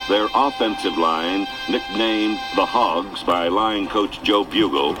Their offensive line, nicknamed the Hogs by line coach Joe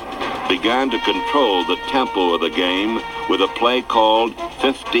Bugel, began to control the tempo of the game with a play called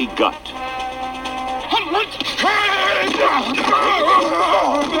 50 Gut.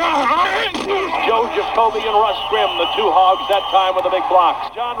 Joe Jacoby and Russ Grimm, the two Hogs that time with the big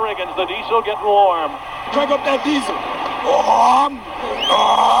blocks. John Riggins, the Diesel, getting warm. Crank up that Diesel.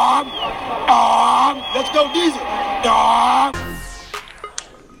 Let's go, Diesel.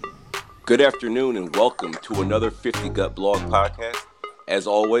 Good afternoon and welcome to another 50 Gut Blog podcast. As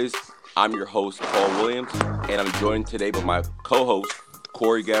always, I'm your host, Paul Williams, and I'm joined today by my co-hosts,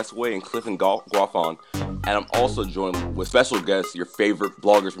 Corey Gasaway and Clifton Guafon. And I'm also joined with special guests, your favorite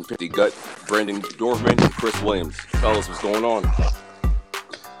bloggers from 50 Gut, Brandon Dorfman and Chris Williams. Fellas, what's going on?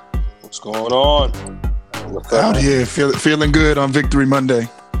 What's going on? Out here, feeling good on Victory Monday.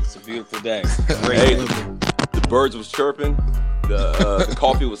 It's a beautiful day. Hey, the birds was chirping, the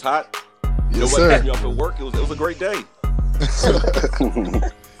coffee was hot. You know what kept me up at work? It was a great day.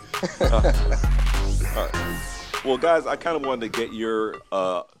 All right. Well, guys, I kind of wanted to get your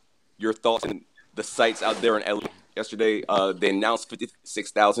thoughts on the sites out there in LA. Yesterday, they announced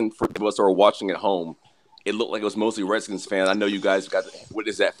 56,000 for us who are watching at home. It looked like it was mostly Redskins fans. I know you guys got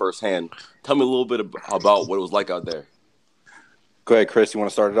witnessed that firsthand. Tell me a little bit about what it was like out there. Go ahead, Chris. You want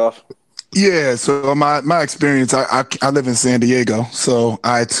to start it off? Yeah, so my experience, I live in San Diego, so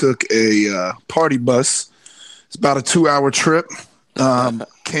I took a party bus. It's about a 2-hour trip.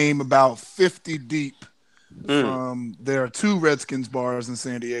 Came about 50 deep. There are 2 Redskins bars in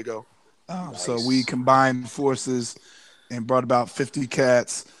San Diego. Nice. So we combined forces and brought about 50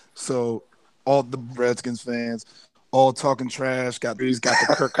 cats. So all the Redskins fans, all talking trash. Got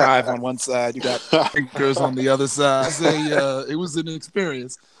the Kirk Hive on one side. You got Pinkers on the other side. It was an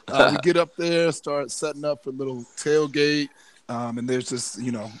experience. We get up there, start setting up for a little tailgate. And there's just,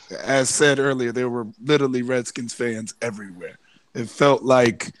 as said earlier, there were literally Redskins fans everywhere. It felt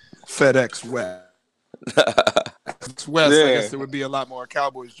like FedEx West. I guess there would be a lot more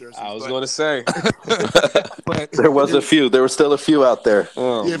Cowboys jerseys. I was going to say. But there was a few. There were still a few out there.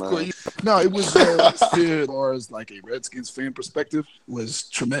 Yeah, of course. No, it was as far as like a Redskins fan perspective was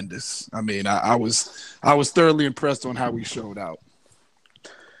tremendous. I mean, I was thoroughly impressed on how we showed out.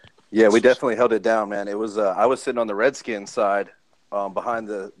 Yeah, we definitely held it down, man. It was I was sitting on the Redskins side, behind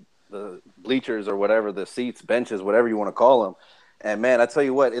the bleachers or whatever, the seats, benches, whatever you want to call them. And, man, I tell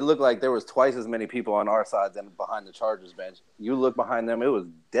you what, it looked like there was twice as many people on our side than behind the Chargers bench. You look behind them, it was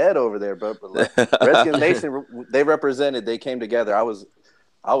dead over there. But Redskins Nation, they represented. They came together. I was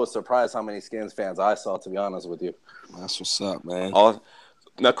surprised how many Skins fans I saw, to be honest with you. That's what's up, man.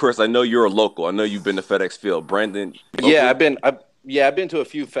 Now, Chris, I know you're a local. I know you've been to FedEx Field. Brandon? Yeah, I've been to a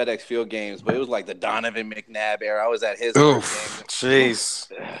few FedEx Field games, but it was like the Donovan McNabb era. I was at his game.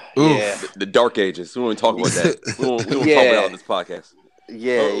 Jeez. Yeah. The dark ages. We won't talk about that. We won't talk about that on this podcast.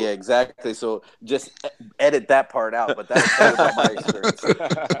 Yeah, exactly. So just edit that part out, but that's about my experience.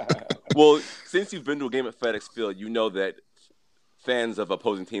 Well, since you've been to a game at FedEx Field, you know that fans of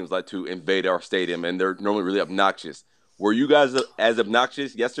opposing teams like to invade our stadium, and they're normally really obnoxious. Were you guys as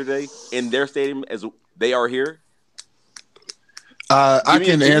obnoxious yesterday in their stadium as they are here? I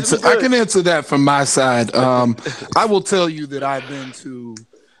can answer that from my side. I will tell you that I've been to,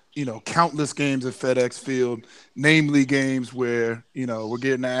 countless games at FedEx Field, namely games where, we're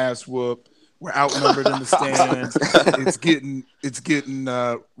getting an ass whoop, we're outnumbered in the stands, it's getting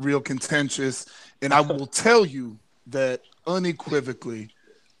real contentious, and I will tell you that unequivocally,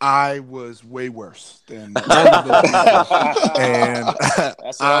 I was way worse than all of those people. And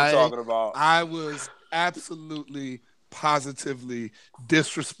that's what I'm talking about. I was absolutely positively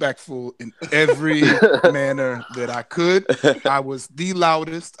disrespectful in every manner that I could. I was the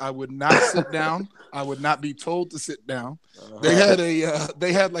loudest. I would not sit down. I would not be told to sit down. They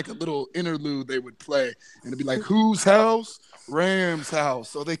had like a little interlude they would play, and it'd be like, whose house? Rams house.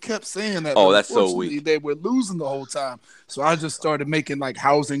 So they kept saying that. Oh, that's so weak. They were losing the whole time. So I just started making like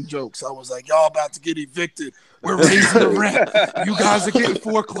housing jokes. I was like, y'all about to get evicted. We're raising the rent. You guys are getting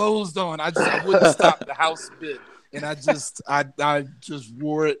foreclosed on. I wouldn't stop the house bit. And I just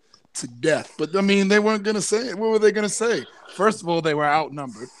wore it to death. But, I mean, they weren't going to say it. What were they going to say? First of all, they were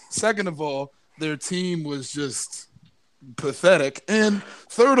outnumbered. Second of all, their team was just pathetic. And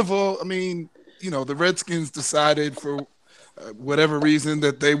third of all, I mean, the Redskins decided for whatever reason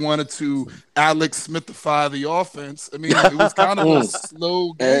that they wanted to Alex Smithify the offense. I mean, it was kind of a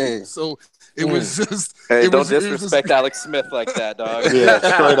slow game. Hey. So it was just – Hey, don't disrespect Alex Smith like that, dog. Yeah,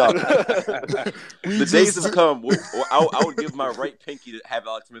 straight up. The days have come. I would give my right pinky to have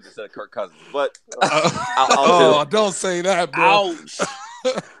Alex Smith instead of Kirk Cousins. But don't say that, bro. Ouch.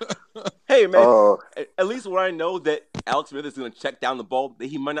 Hey, man. Oh. At least when I know that Alex Smith is going to check down the ball, that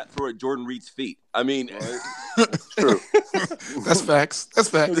he might not throw at Jordan Reed's feet. I mean, True. That's facts. That's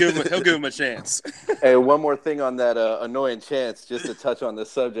facts. He'll give him a chance. Hey, one more thing on that annoying chants, just to touch on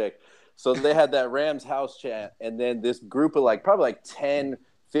this subject. So they had that Rams house chant, and then this group of probably 10,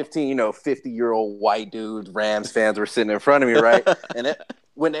 15, 50-year-old white dudes, Rams fans were sitting in front of me, right? And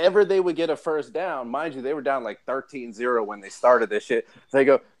whenever they would get a first down, mind you, they were down 13-0 when they started this shit. They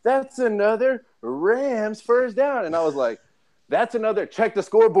go, "That's another Rams first down." And I was like, "That's another check the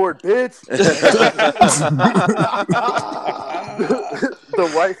scoreboard, bitch." The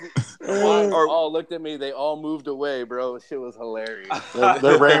white all looked at me. They all moved away, bro. Shit was hilarious.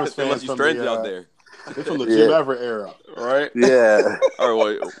 They're Rams fans from from out there. They're from the Jim Everett era. Right? Yeah. All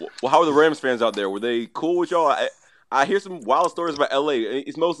right, well, how are the Rams fans out there? Were they cool with y'all? I hear some wild stories about LA.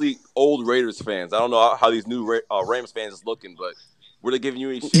 It's mostly old Raiders fans. I don't know how these new Rams fans is looking, but were they giving you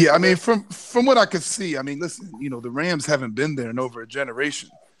any shit? Yeah, I mean, from what I could see, I mean, listen, the Rams haven't been there in over a generation.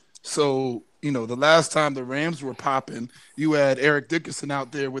 So, the last time the Rams were popping, you had Eric Dickerson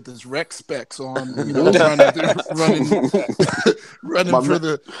out there with his rec specs on, running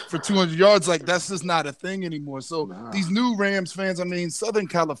for 200 yards. That's just not a thing anymore. So these new Rams fans, I mean, Southern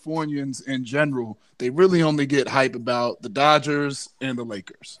Californians in general, they really only get hype about the Dodgers and the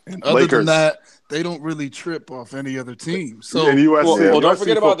Lakers. And other than that, they don't really trip off any other team. So, and USC, well, don't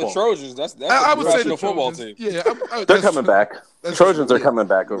forget about the football. Trojans. That's I would say the football Trojans, team. Yeah, They're coming back. Trojans are true. coming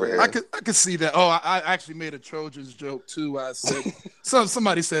back over here. I could see that. Oh, I actually made a Trojans joke too. I said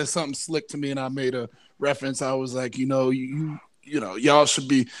somebody said something slick to me, and I made a reference. I was like, y'all should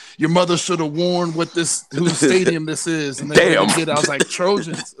be. Your mother should have warned whose stadium this is. And they Damn. I was like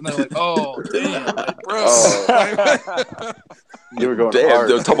Trojans, and they're like, oh damn, bro. You were going Damn, hard.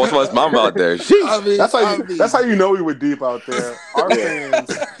 they're talking about somebody's mom out there. Sheesh. I mean, That's how you know we were deep out there. Our fans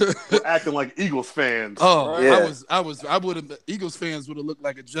were acting like Eagles fans. Oh, Yeah. I would have. Eagles fans would have looked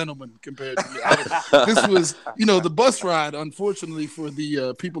like a gentleman compared to me. This was, the bus ride. Unfortunately for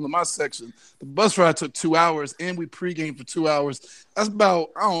the people in my section, the bus ride took 2 hours, and we pregame for 2 hours. That's about,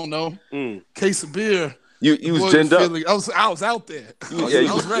 I don't know, case of beer. You was ginned up. I was out there. I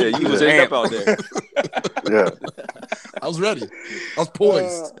was ready. You was ginned up out there. Yeah. I was ready. I was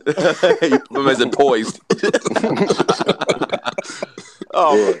poised. My man poised.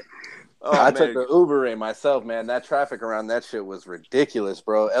 I man. took the Uber in myself, man. That traffic around that shit was ridiculous,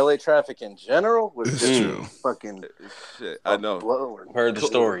 bro. LA traffic in general was just fucking Shit, I know. blower. Heard the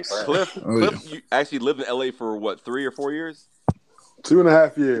stories. Cliff, you actually lived in LA for what, 3 or 4 years?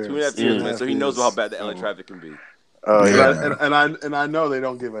 2.5 years. 2.5 years, man. So he knows how bad the LA traffic can be. Oh yeah. And I know they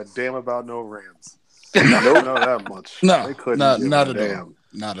don't give a damn about no Rams. I don't know that much. No, they couldn't not give at a all. damn.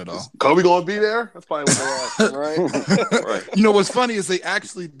 Not at all. Kobe gonna be there? That's probably what they are. Right. What's funny is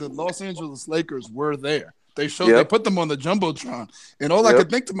the Los Angeles Lakers were there. They put them on the Jumbotron. And all I could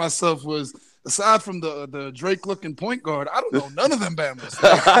think to myself was, aside from the Drake looking point guard, I don't know none of them Bama's.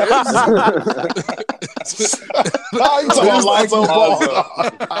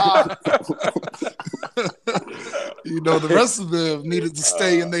 The rest of them needed to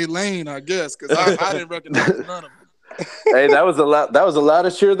stay in their lane, I guess, because I didn't recognize none of them. Hey, that was the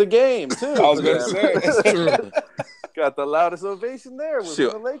loudest cheer of the game too. I was gonna say. That's true. Got the loudest ovation there was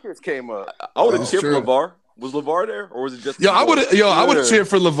Shit. when the Lakers came up. I would have cheered for true. LeVar. Was LeVar there, or was it just? I would have cheered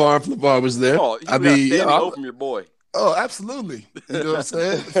for LeVar if LeVar was there. Oh, you got standing O from your boy. Oh, absolutely. You know what I'm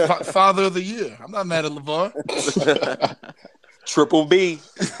saying? Father of the year. I'm not mad at LeVar. Triple B.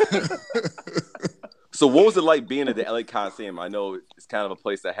 So, what was it like being at the LA Coliseum? I know it's kind of a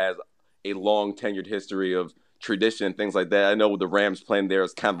place that has a long tenured history of tradition and things like that. I know with the Rams playing there,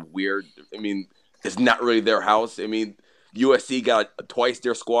 it's kind of weird. I mean, it's not really their house. I mean, USC got twice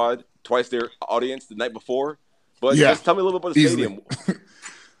their squad, twice their audience the night before. But just tell me a little bit about the stadium.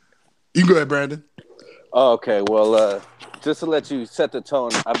 You go ahead, Brandon. Oh, okay, well, just to let you set the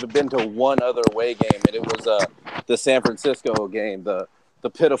tone, I've been to one other away game, and it was the San Francisco game, the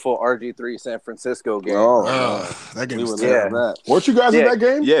pitiful RG3 San Francisco game. That game was terrible. Weren't you guys in that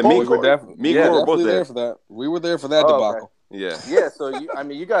game? Yeah, We were definitely both there for that. We were there for that debacle. Yeah. Yeah, so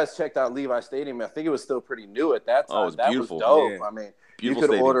you guys checked out Levi Stadium. I think it was still pretty new at that time. Oh, it was that beautiful. was dope. Yeah. I mean, Beautiful you could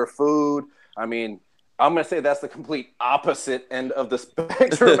stadium. order food. I mean, I'm going to say that's the complete opposite end of the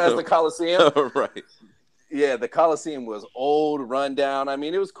spectrum as the Coliseum. Right. Yeah, the Coliseum was old, run down. I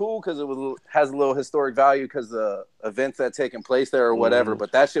mean, it was cool because has a little historic value because the events that taken place there or whatever.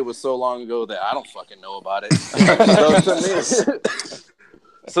 But that shit was so long ago that I don't fucking know about it.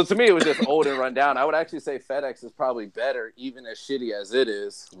 So to me, it was just old and run down. I would actually say FedEx is probably better, even as shitty as it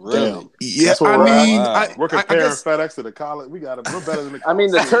is. Really? Yeah, That's what I we're at. mean, Wow. I We're comparing guess, FedEx to the college. We're better than the college. I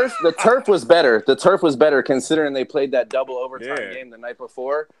mean, the turf was better. The turf was better considering they played that double overtime game the night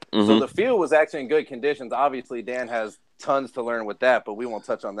before. So the field was actually in good conditions. Obviously, Dan has tons to learn with that, but we won't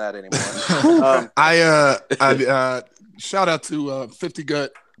touch on that anymore. I shout out to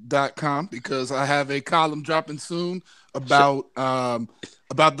 50gut.com because I have a column dropping soon about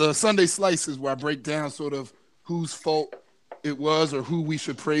the Sunday slices where I break down sort of whose fault it was or who we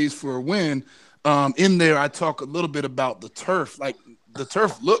should praise for a win. In there, I talk a little bit about the turf. Like, the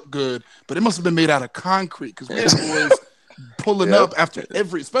turf looked good, but it must have been made out of concrete because we had boys pulling up after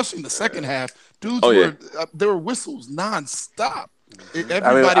especially in the second half. Dudes there were whistles nonstop.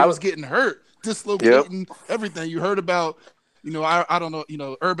 Everybody was getting hurt, dislocating everything. You heard about, I don't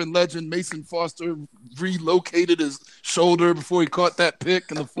know, urban legend Mason Foster relocated his shoulder before he caught that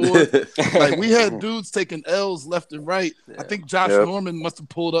pick in the fourth. Like, we had dudes taking L's left and right. I think Josh Norman must have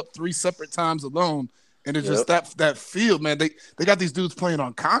pulled up 3 separate times alone. And it's just that field, man. They got these dudes playing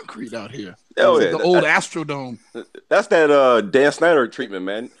on concrete out here. The old Astrodome. That's that Dan Snyder treatment,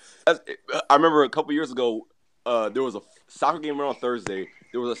 man. I remember a couple years ago, there was a soccer game on Thursday.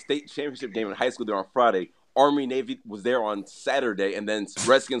 There was a state championship game in high school there on Friday. Army Navy was there on Saturday, and then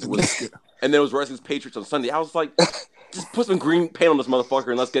Redskins and then it was Redskins Patriots on Sunday. I was like, just put some green paint on this motherfucker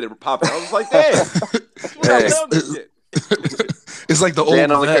and let's get it popping. I was like, damn. It's like the old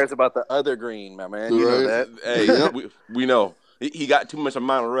Dan only cares about the other green, my man. You know that. Hey, we know. He got too much of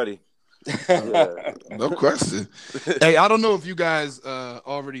mine already. No question. Hey, I don't know if you guys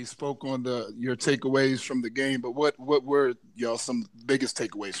already spoke on your takeaways from the game, but what were y'all some biggest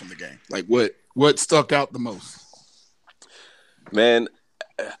takeaways from the game? Like, what stuck out the most? Man,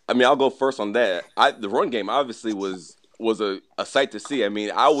 I mean, I'll go first on that. The run game obviously was a sight to see. I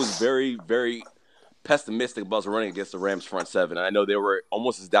mean, I was very, very pessimistic about running against the Rams front seven. I know they were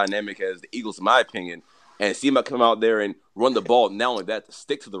almost as dynamic as the Eagles, in my opinion. And see them come out there and run the ball. Not only that, to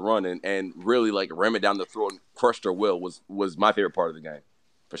stick to the run and really like ram it down the throat and crush their will was my favorite part of the game,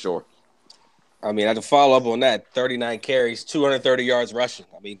 for sure. I mean, I can follow up on that. 39 carries, 230 yards rushing.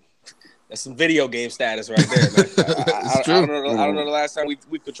 I mean, that's some video game status right there, man. I don't know the last time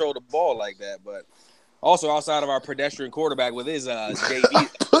we controlled the ball like that, but also outside of our pedestrian quarterback with his JV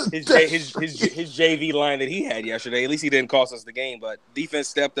his JV line that he had yesterday. At least he didn't cost us the game, but defense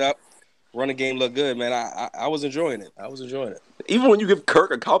stepped up. Running game looked good, man. I was enjoying it. Even when you give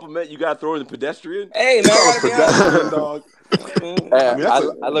Kirk a compliment, you got to throw in the pedestrian. Hey, man. Pedestrian, dog.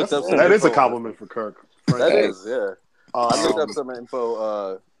 I looked up some That info. is a compliment for Kirk. That is, yeah. I looked up some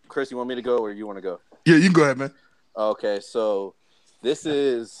info. Chris, you want me to go or you want to go? Yeah, you can go ahead, man. Okay, so this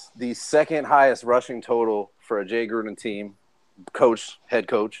is the second highest rushing total for a Jay Gruden team, head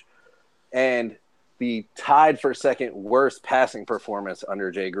coach, and the tied for second worst passing performance under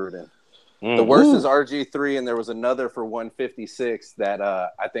Jay Gruden. The worst is RG3, and there was another for 156 that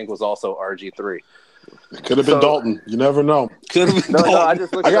I think was also RG3 It could have been Dalton. You never know. Could have been No, I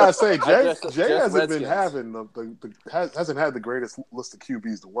just looked. I gotta say, Jay hasn't Redskins. been having hasn't had the greatest list of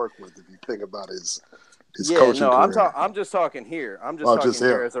QBs to work with. If you think about his coaching career. I'm just talking here. I'm just Oh, talking just here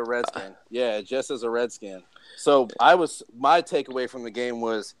here. as a Redskin. Yeah, just as a Redskin. So my takeaway from the game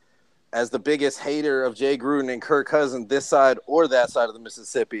was, as the biggest hater of Jay Gruden and Kirk Cousins, this side or that side of the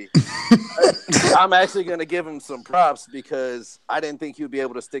Mississippi, I'm actually going to give him some props because I didn't think he would be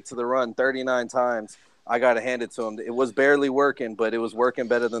able to stick to the run 39 times. I got to hand it to him. It was barely working, but it was working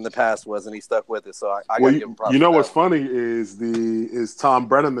better than the past was, and he stuck with it. So I got to give him props. You know for what's that. funny is Tom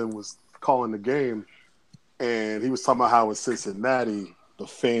Brenneman was calling the game, and he was talking about how in Cincinnati the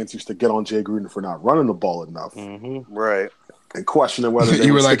fans used to get on Jay Gruden for not running the ball enough, Right. and questioning whether they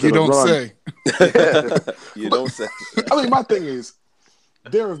You were would like, stick you to the don't run. say. You don't say. I mean, my thing is,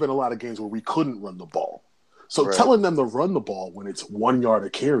 there have been a lot of games where we couldn't run the ball. So Right. telling them to run the ball when it's 1 yard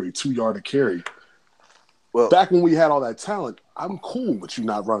a carry, 2 yard a carry. Well, Back when we had all that talent, I'm cool with you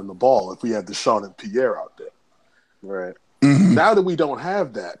not running the ball if we had Deshaun and Pierre out there. right. Now that we don't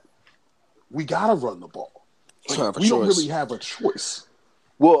have that, we gotta run the ball. It's not a We don't choice. really have a choice.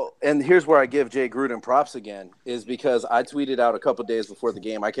 Well, and here's where I give Jay Gruden props again, is because I tweeted out a couple days before the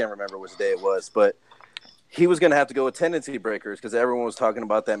game. I can't remember which day it was, but he was going to have to go with tendency breakers because everyone was talking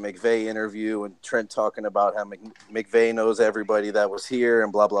about that McVay interview and Trent talking about how McVay knows everybody that was here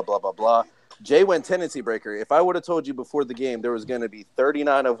and blah, blah, blah, blah, blah. Jay went tendency breaker. If I would have told you before the game there was going to be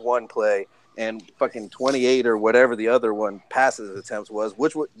 39 of one play and fucking 28 or whatever the other one passes attempts was,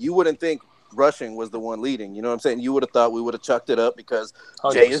 you wouldn't think rushing was the one leading. You know what I'm saying? You would have thought we would have chucked it up because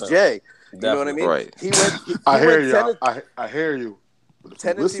Jay is 100%. Jay. You know what I mean? Right. He went I hear went you. I hear you.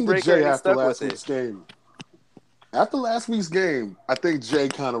 Tendency breaker, and he stuck with it. After last week's game, I think Jay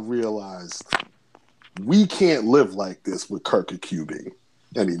kind of realized we can't live like this with Kirk at QB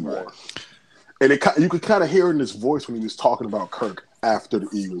anymore. Right. And you could kind of hear in his voice when he was talking about Kirk after the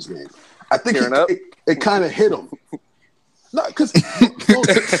Eagles game. I think it kind of hit him. No, because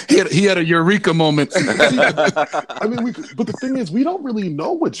he had a eureka moment. I mean, but the thing is, we don't really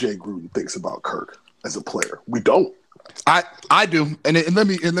know what Jay Gruden thinks about Kirk as a player. We don't. I do, and let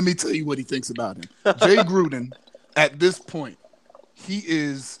me tell you what he thinks about him. Jay Gruden, at this point, he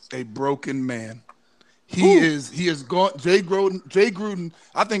is a broken man. He is gone. Jay Gruden.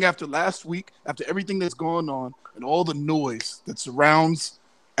 I think after last week, after everything that's going on and all the noise that surrounds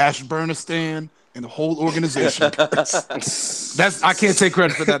Ashburnistan and the whole organization, I can't take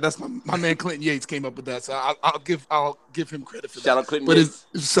credit for that. That's my man Clinton Yates came up with that. So I'll give him credit for that. Shout out Clinton Yates.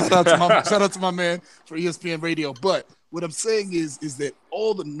 Shout out to my man for ESPN Radio. But what I'm saying is that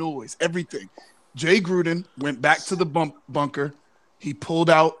all the noise, everything. Jay Gruden went back to the bunker. He pulled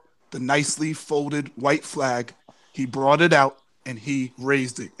out the nicely folded white flag. He brought it out and he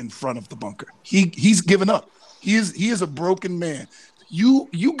raised it in front of the bunker. He's given up. He is a broken man. You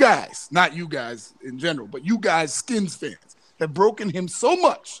guys, not you guys in general, but you guys, Skins fans, have broken him so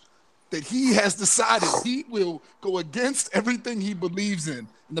much that he has decided he will go against everything he believes in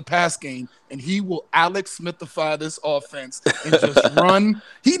the pass game, and he will Alex Smithify this offense and just run.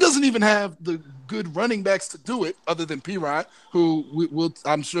 He doesn't even have the good running backs to do it, other than P-Rod, who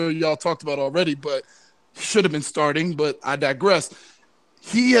I'm sure y'all talked about already, but should have been starting, but I digress.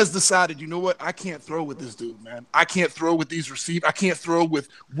 He has decided, you know what? I can't throw with this dude, man. I can't throw with these receivers. I can't throw with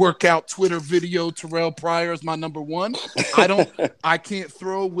workout Twitter video. Terrell Pryor is my number one. I can't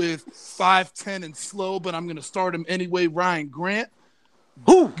throw with 5'10" and slow, but I'm going to start him anyway. Ryan Grant.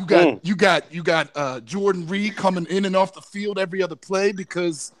 You got Jordan Reed coming in and off the field every other play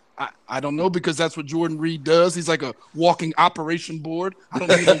because I don't know, because that's what Jordan Reed does. He's like a walking operation board. I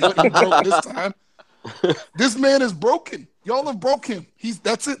don't even know what he broke this time. This man is broken. Y'all have broke him.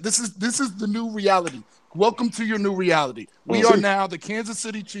 That's it. This is the new reality. Welcome to your new reality. We are now the Kansas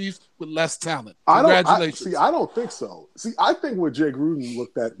City Chiefs with less talent. Congratulations. I don't think so. I think what Jay Gruden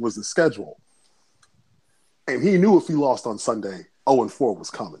looked at was the schedule. And he knew if he lost on Sunday, 0-4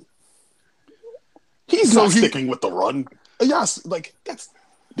 was coming. He's not sticking with the run. Yes,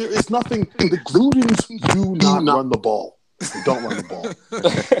 there is nothing. The Grudens do not run the ball. They don't run the ball.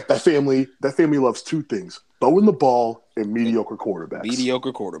 That family loves two things: throwing the ball and mediocre quarterbacks.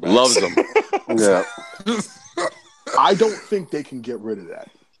 Loves them. Yeah. I don't think they can get rid of that.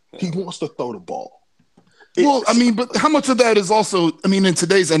 He wants to throw the ball. But how much of that is also, in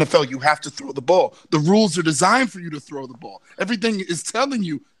today's NFL, you have to throw the ball. The rules are designed for you to throw the ball. Everything is telling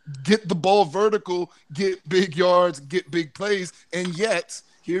you, get the ball vertical, get big yards, get big plays, and yet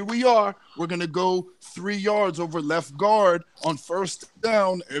here we are. We're going to go 3 yards over left guard on first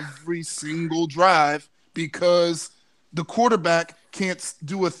down every single drive because the quarterback can't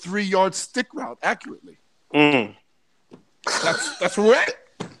do a 3-yard stick route accurately. That's where we're at.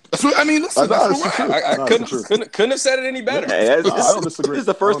 That's what, listen, I couldn't have said it any better. I don't disagree. This is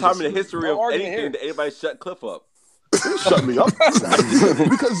the first time in the history of anything that anybody shut Cliff up. Shut me up.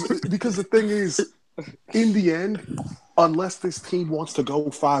 because the thing is, in the end, unless this team wants to go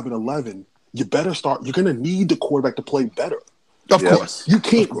 5-11, you better start. You're going to need the quarterback to play better. Of course. You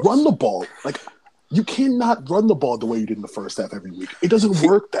can't run the ball. You cannot run the ball the way you did in the first half every week. It doesn't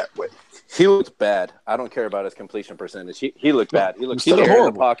work that way. He looked bad. I don't care about his completion percentage. He looked bad. He looked scared in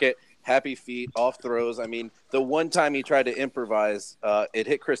the pocket, happy feet, off throws. The one time he tried to improvise, it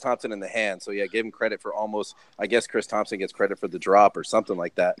hit Chris Thompson in the hand. So, yeah, give him credit for almost – I guess Chris Thompson gets credit for the drop or something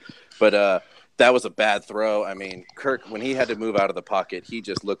like that. But that was a bad throw. Kirk, when he had to move out of the pocket, he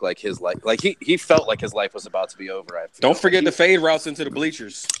just looked like his life – he felt like his life was about to be over. Don't forget the fade routes into the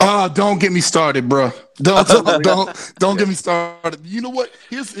bleachers. Oh, don't get me started, bro. Don't get me started. You know what?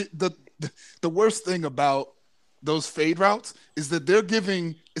 Here's the worst thing about those fade routes is that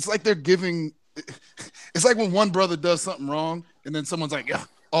it's like when one brother does something wrong and then someone's like, yeah,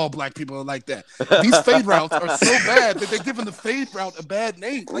 all black people are like that. These fade routes are so bad that they're giving the fade route a bad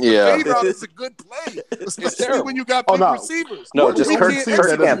name. The fade route is a good play, especially when you got big receivers. No, just Kirk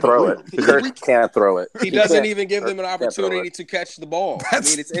can't throw it. Kirk can't throw it. He doesn't even give them an opportunity to catch the ball.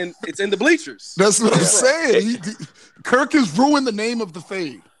 It's in the bleachers. That's what I'm saying. Kirk has ruined the name of the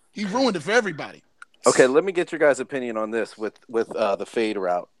fade. He ruined it for everybody. Okay, let me get your guys' opinion on this with the fade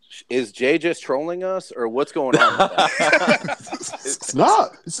route. Is Jay just trolling us, or what's going on with that? It's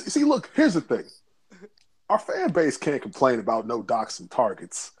not. See, look, here's the thing. Our fan base can't complain about no Doxson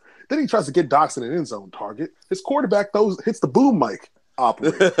targets. Then he tries to get Doxson an end zone target. His quarterback hits the boom mic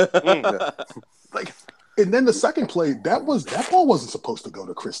operate. Like, and then the second play, that ball wasn't supposed to go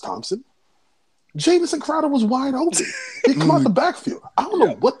to Chris Thompson. Jamison Crowder was wide open. He come out the backfield. I don't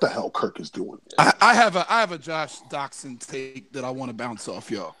know what the hell Kirk is doing. I have a Josh Doctson take that I want to bounce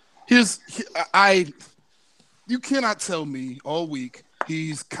off y'all. You cannot tell me all week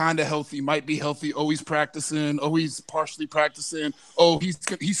he's kind of healthy, might be healthy. Oh, he's practicing. Oh, he's partially practicing. Oh,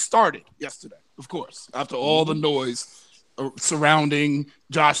 he started yesterday, of course, after all the noise surrounding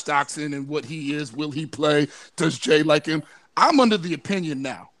Josh Doctson and what he is. Will he play? Does Jay like him? I'm under the opinion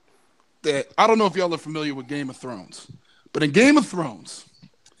now that I don't know if y'all are familiar with Game of Thrones, but in Game of Thrones,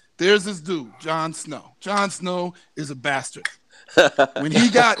 there's this dude, Jon Snow. Jon Snow is a bastard. When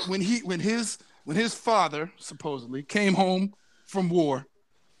his father supposedly came home from war,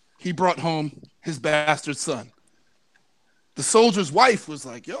 he brought home his bastard son. The soldier's wife was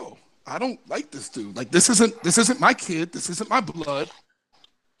like, "Yo, I don't like this dude. Like, this isn't my kid. This isn't my blood.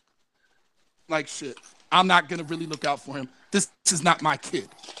 Like, shit, I'm not gonna really look out for him. This is not my kid."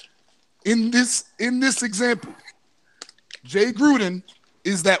 In this example, Jay Gruden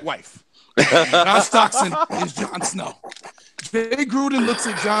is that wife. Josh Doctson is Jon Snow. Jay Gruden looks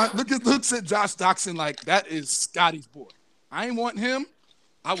at Josh Doctson like, that is Scotty's boy. I ain't want him.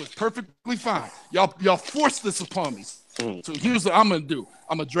 I was perfectly fine. Y'all forced this upon me. So here's what I'm gonna do.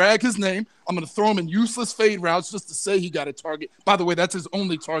 I'm gonna drag his name. I'm gonna throw him in useless fade routes just to say he got a target. By the way, that's his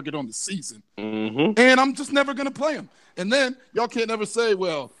only target on the season. And I'm just never gonna play him. And then y'all can't ever say,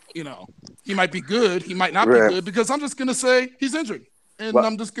 well, he might be good, he might not be good, because I'm just gonna say he's injured, and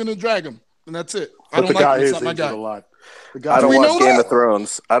I'm just gonna drag him, and that's it. I don't like him. It's not my guy. I don't watch Game of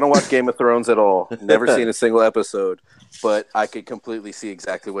Thrones. I don't watch Game of Thrones at all. Never seen a single episode, but I could completely see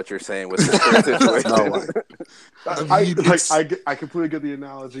exactly what you're saying with this situation. I completely get the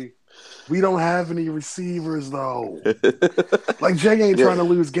analogy. We don't have any receivers though. Like Jay ain't trying to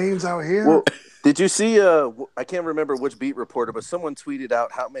lose games out here. Well, did you see? I can't remember which beat reporter, but someone tweeted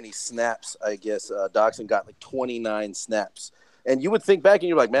out how many snaps. I guess Doctson got like 29 snaps. And you would think back and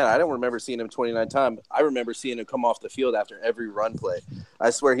you're like, man, I don't remember seeing him 29 times. I remember seeing him come off the field after every run play.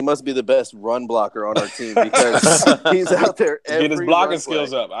 I swear he must be the best run blocker on our team because he's out there every get his blocking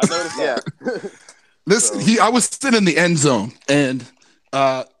skills up. I noticed that. Listen, I was sitting in the end zone and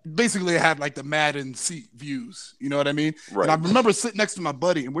basically I had like the Madden seat views. You know what I mean? Right. And I remember sitting next to my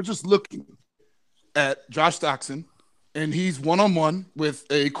buddy and we're just looking at Josh Doctson, and he's one-on-one with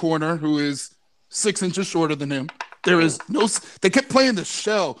a corner who is 6 inches shorter than him. They kept playing the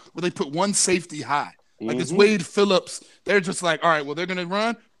shell where they put one safety high. Like it's Wade Phillips. They're just like, all right, well, they're going to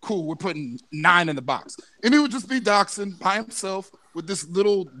run. Cool. We're putting 9 in the box. And it would just be Doctson by himself with this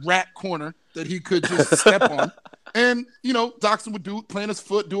little rat corner that he could just step on. And, Doctson would plant his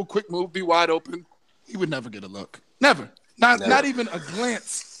foot, do a quick move, be wide open. He would never get a look. Never. Not even a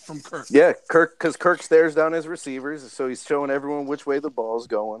glance from Kirk. Yeah, because Kirk stares down his receivers, so he's showing everyone which way the ball's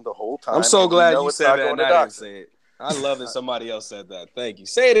going the whole time. I'm so glad you said that and I didn't say it. I love that somebody else said that. Thank you.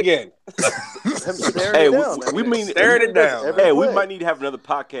 Say it again. Hey, we staring it down. Hey, we might need to have another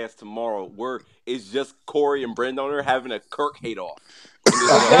podcast tomorrow where it's just Corey and Brendan on there having a Kirk hate off.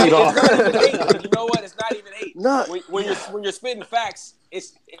 It's not even hate. You know what? It's not even hate. No. When you're spitting facts,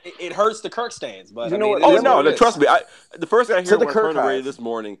 it hurts the Kirk stands. But you know what? Oh no, trust me. The first thing I hear when I turn the radio Hive this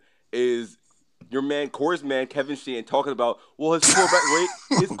morning is your man, Corey's man, Kevin Sheehan, talking about, well, his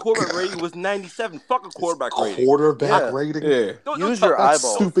quarterback rating was 97. Fuck a quarterback rating. Quarterback rating? Yeah. Use your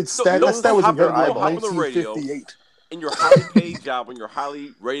eyeballs. Stupid stat. That stat was invented in on the radio 1958. in your highly paid job, on your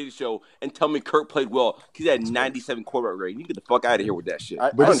highly rated show, and tell me Kirk played well. He's at 97 quarterback rating. You get the fuck out of here with that shit.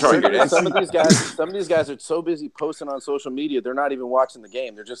 Some of these guys are so busy posting on social media, they're not even watching the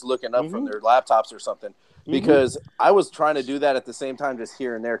game. They're just looking up from their laptops or something. Because I was trying to do that at the same time, just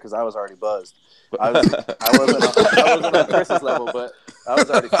here and there, because I was already buzzed. I wasn't on Chris's level, but I was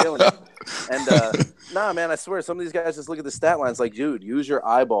already feeling it. And nah, man, I swear, some of these guys just look at the stat lines like, dude, use your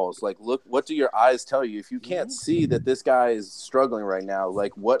eyeballs. Like, look, what do your eyes tell you? If you can't see that this guy is struggling right now,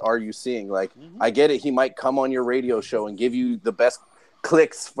 like, what are you seeing? Like, I get it. He might come on your radio show and give you the best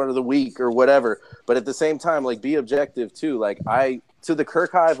clicks for the week or whatever. But at the same time, like, be objective too. Like, to the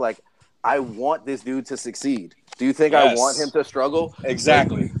Kirk Hive, like, I want this dude to succeed. Do you think I want him to struggle?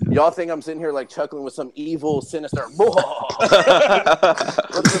 Exactly. Like, y'all think I'm sitting here like chuckling with some evil, sinister. What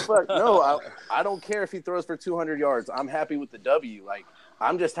the fuck? No, I don't care if he throws for 200 yards. I'm happy with the W. Like,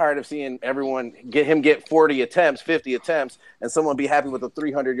 I'm just tired of seeing everyone get 40 attempts, 50 attempts, and someone be happy with a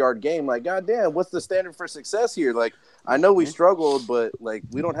 300-yard game. Like, goddamn, what's the standard for success here? Like, I know we struggled, but like,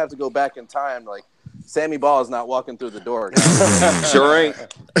 we don't have to go back in time. Like, Sammy Ball is not walking through the door. Sure ain't.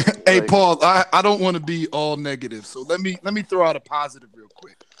 Hey, Paul, I don't want to be all negative, so let me throw out a positive real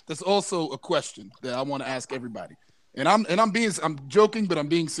quick. There's also a question that I want to ask everybody, and I'm joking, but I'm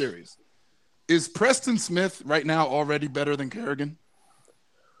being serious. Is Preston Smith right now already better than Kerrigan?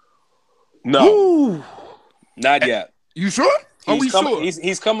 No, Ooh. Not yet. You sure? Are we sure?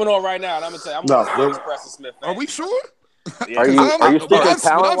 He's coming on right now, and I'm gonna tell you, I'm Preston Smith. Are we sure? Yeah. Are you speaking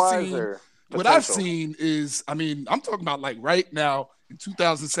talent-wise or what I've seen is, I mean, I'm talking about like right now in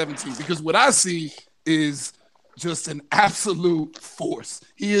 2017, because what I see is just an absolute force.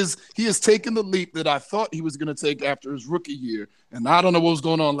 He has taken the leap that I thought he was going to take after his rookie year, and I don't know what was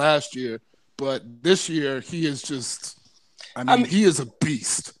going on last year, but this year he is just, I mean he is a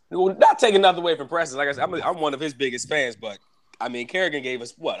beast. Not taking nothing away from Preston. Like I said, I'm one of his biggest fans, but I mean, Kerrigan gave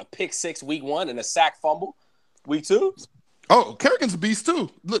us a pick six week 1 and a sack fumble week 2. Oh, Kerrigan's a beast too.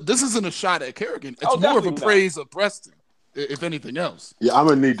 Look, this isn't a shot at Kerrigan. It's more of a praise of Preston, if anything else. Yeah, I'm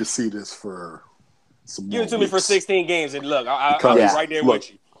gonna need to see this for some more. Give it to me for 16 games, and look, I'll be right there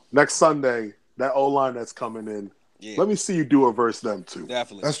with you. Next Sunday, that O-line that's coming in, let me see you do a verse them too.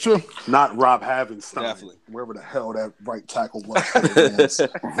 Definitely. That's true. Not Rob Havenstein. Definitely. Wherever the hell that right tackle was.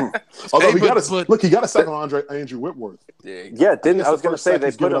 Although he got a sack on Andrew Whitworth. Yeah, I was going to say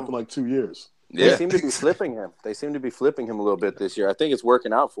they put him up in like 2 years. They seem to be flipping him. They seem to be flipping him a little bit this year. I think it's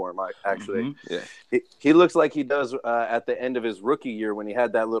working out for him, actually. Yeah. He looks like he does at the end of his rookie year when he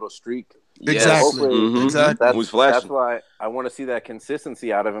had that little streak. Exactly. That's why I want to see that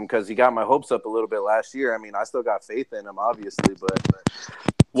consistency out of him, because he got my hopes up a little bit last year. I mean, I still got faith in him, obviously, but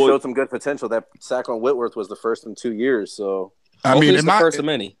showed some good potential. That sack on Whitworth was the first in 2 years. So I mean, it's the first of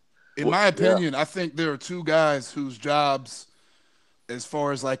many. In my opinion, I think there are two guys whose jobs, as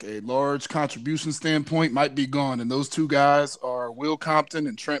far as like a large contribution standpoint, might be gone, and those two guys are Will Compton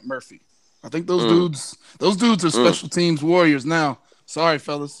and Trent Murphy. I think those dudes are special teams warriors now. Sorry,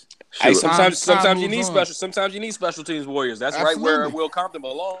 fellas. Hey, sometimes you need special teams warriors. That's Absolutely. Right where Will Compton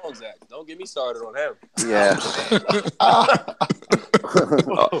belongs at. Don't get me started on him. Yeah.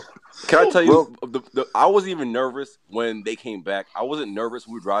 Can I tell you, I wasn't even nervous when they came back. I wasn't nervous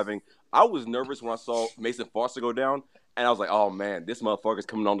when we were driving. I was nervous when I saw Mason Foster go down, and I was like, "Oh man, this motherfucker's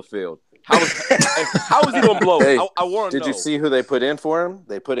coming on the field. How is he gonna blow?" Hey, I want to know. Did you see who they put in for him?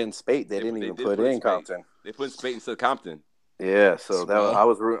 They put in Spate. They didn't even put in Compton. They put in Spate instead of Compton. Yeah, so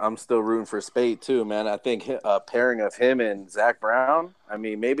I'm still rooting for Spate too, man. I think a pairing of him and Zach Brown. I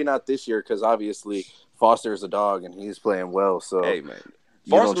mean, maybe not this year because obviously Foster's a dog and he's playing well. So hey, man,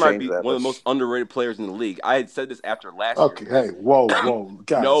 Foster might be one of the most underrated players in the league. I had said this after last year. Okay, hey, whoa,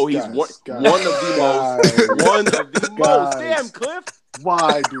 guys. No, he's one of the most. Damn, Cliff.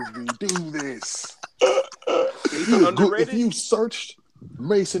 Why do we do this? If you searched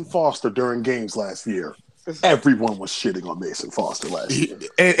Mason Foster during games last year, everyone was shitting on Mason Foster last year.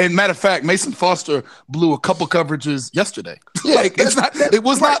 And matter of fact, Mason Foster blew a couple coverages yesterday. Like it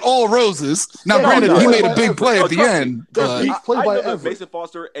was not all roses. Now, granted, he made a big play at the end. I know that Mason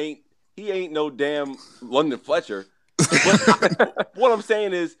Foster ain't no damn London Fletcher. But what I'm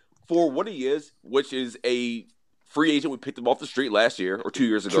saying is, for what he is, which is a free agent, we picked him off the street last year or 2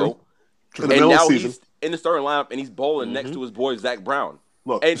 years ago, and now he's in the starting lineup and he's bowling next to his boy Zach Brown.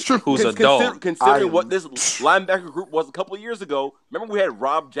 Look, and who's a dog. Considering what this linebacker group was a couple of years ago, remember we had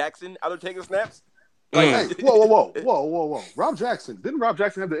Rob Jackson out there taking snaps? Hey, whoa. Rob Jackson. Didn't Rob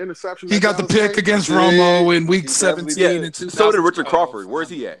Jackson have the interception? He got the pick against Romo in week 17 and 2000. So did Richard Crawford. Where's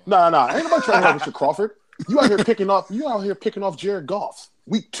he at? Nah. Ain't nobody trying to have Richard Crawford. You out here picking off Jared Goff.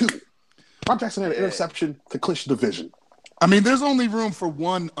 Week 2. Rob Jackson had an interception to clinch the division. I mean, there's only room for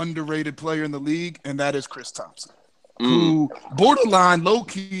one underrated player in the league, and that is Chris Thompson. Who borderline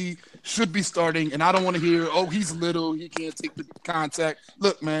low-key should be starting, and I don't want to hear, he's little, he can't take the contact.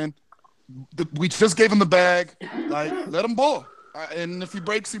 Look, man, we just gave him the bag. Like, let him ball. And if he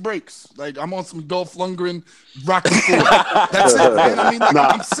breaks, he breaks. Like, I'm on some Dolph Lundgren rocking forward. That's it, man. I mean,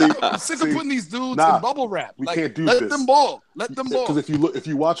 I'm sick of putting these dudes in bubble wrap. We can't do this. Let them ball. Because if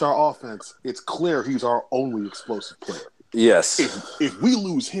you watch our offense, it's clear he's our only explosive player. Yes. If we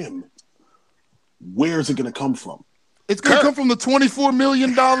lose him, where's it going to come from? It's going to come from the $24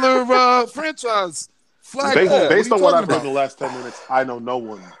 million franchise flag. Based on what I've heard in the last 10 minutes, I know no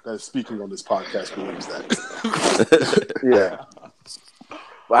one that is speaking on this podcast believes that. Yeah.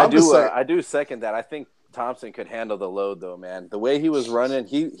 Well, I do second that. I think Thompson could handle the load, though, man. The way he was running,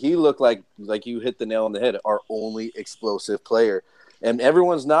 he looked like you hit the nail on the head, our only explosive player. And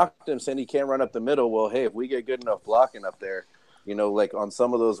everyone's knocked him saying he can't run up the middle. Well, hey, if we get good enough blocking up there, You know, like on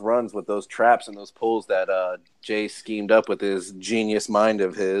some of those runs with those traps and those pulls that Jay schemed up with his genius mind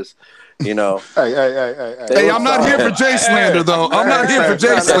of his, you know. Hey, I'm not here for Jay slander, though. I'm not here for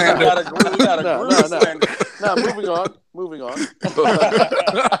Jay slander. No, moving on.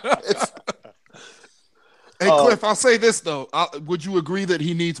 Hey, Cliff, I'll say this, though. Would you agree that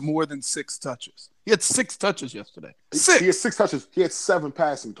he needs more than 6 touches? He had 6 touches yesterday. 6. He had 6 touches. He had 7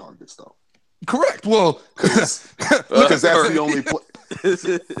 passing targets, though. Correct. Well, because that's the only play.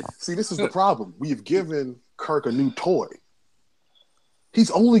 See, this is the problem. We've given Kirk a new toy.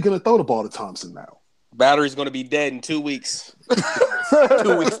 He's only going to throw the ball to Thompson now. Battery's going to be dead in 2 weeks.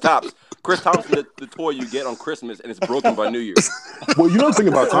 2 weeks tops. Chris Thompson, the toy you get on Christmas, and it's broken by New Year's. Well, you know the thing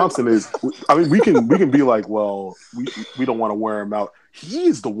about Thompson is, I mean, we can be like, well, we don't want to wear him out. He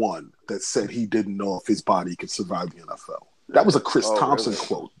is the one that said he didn't know if his body could survive the NFL. That was a Chris Thompson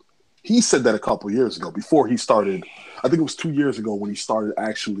quote. He said that a couple of years ago before he started. I think it was 2 years ago when he started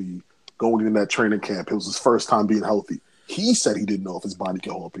actually going in that training camp. It was his first time being healthy. He said he didn't know if his body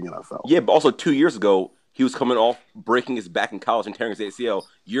could hold up in the NFL. Yeah, but also 2 years ago, he was coming off breaking his back in college and tearing his ACL.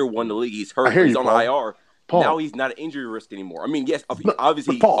 Year 1 in the league, he's hurt. He's on IR. Paul. Now he's not an injury risk anymore. I mean, yes,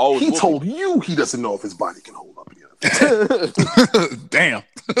 obviously, Paul, always he told you he doesn't know if his body can hold up in the NFL. Damn.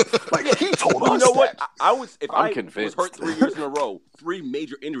 Like he told us. You know what? That. I was convinced. was hurt 3 years in a row, 3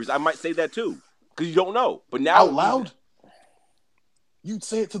 major injuries. I might say that too because you don't know. But now Out loud, you'd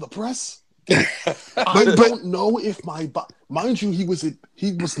say it to the press. I don't know if my body. Mind you, he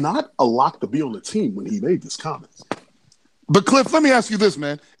was not a lock to be on the team when he made this comment. But Cliff, let me ask you this,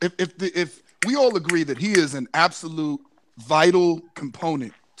 man. If we all agree that he is an absolute vital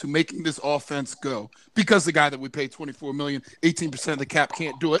component to making this offense go, because the guy that we paid $24 million, 18% of the cap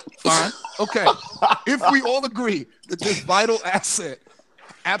can't do it, fine, okay. If we all agree that this vital asset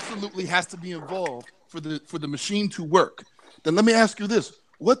absolutely has to be involved for the machine to work, then let me ask you this.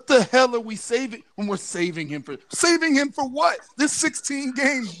 What the hell are we saving when we're saving him for? Saving him for what? This 16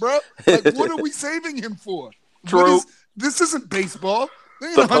 games, bro. Like, what are we saving him for? True. This isn't baseball.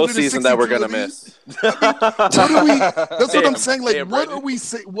 The postseason that we're gonna miss. I mean, that's what I'm saying. Like, damn, what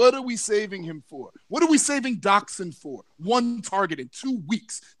right. what are we saving him for? What are we saving Doxson for? 1 target in 2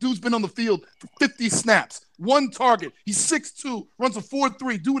 weeks. Dude's been on the field for 50 snaps. 1 target. He's 6'2", runs a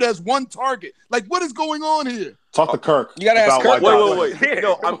 4.3. Dude has 1 target. Like, what is going on here? Talk to Kirk. You gotta ask about Kirk. why Wait.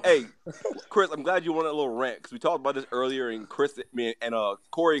 No, Chris, I'm glad you wanted a little rant because we talked about this earlier, and Chris, and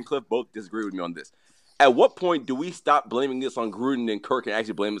Corey and Cliff both disagree with me on this. At what point do we stop blaming this on Gruden and Kirk and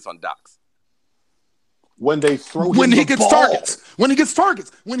actually blame this on Dox? When they throw When him he the gets ball. targets. When he gets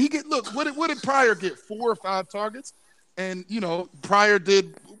targets. When he get look. What did Pryor get? 4 or 5 targets, and Pryor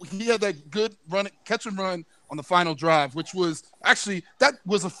he had that good catch and run on the final drive, which was actually that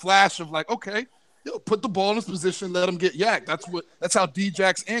was a flash of like, okay, put the ball in his position, let him get yacked. That's how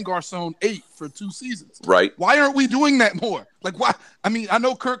Djax and Garcon ate for 2 seasons. Right. Why aren't we doing that more? Like, why? I mean, I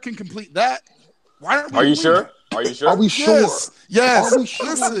know Kirk can complete that. Why aren't we? Are you doing sure? that? Are you sure? Are we sure? Yes. Are we sure,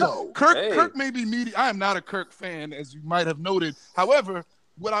 Listen, though? Kirk may be meaty. I am not a Kirk fan, as you might have noted. However,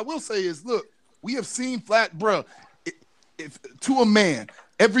 what I will say is, look, we have seen if to a man,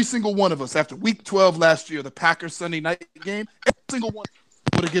 every single one of us after Week 12 last year, the Packers Sunday night game, every single one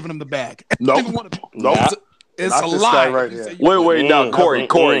would have given him the bag. Every single one of them. Nope. It's Not a this lie. guy right You here. say you- Wait, now, Corey.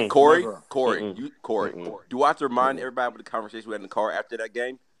 Never. Do I have to remind everybody with the conversation we had in the car after that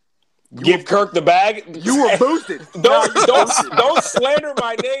game? Give Kirk the bag. You were boosted. Don't slander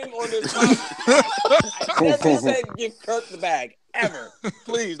my name on this podcast. I never said give Kirk the bag ever.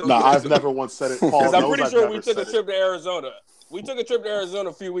 Please. Don't No, do that I've to never once said it. Paul Because I'm knows pretty I've sure never we took a said trip to Arizona. We took a trip to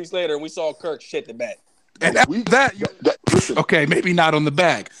Arizona a few weeks later, and we saw Kirk shit the bed. And after Listen, okay, maybe not on the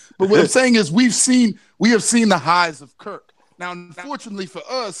bag, but what I'm saying is we have seen the highs of Kirk. Now, unfortunately for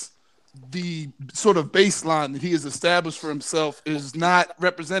us, the sort of baseline that he has established for himself is not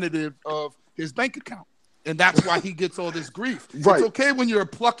representative of his bank account. And that's why he gets all this grief. Right. It's okay when you're a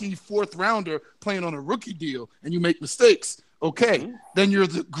plucky 4th rounder playing on a rookie deal and you make mistakes. Okay. Then you're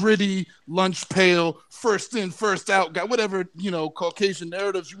the gritty, lunch pail, first in, first out guy, whatever, Caucasian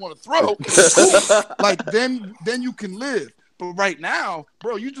narratives you want to throw. Like then you can live. But right now,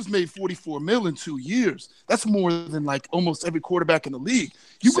 bro, you just made $44 million in 2 years. That's more than like almost every quarterback in the league.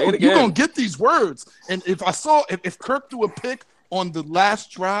 You're gonna get these words. And if Kirk threw a pick on the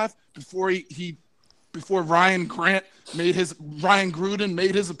last drive before before Ryan Gruden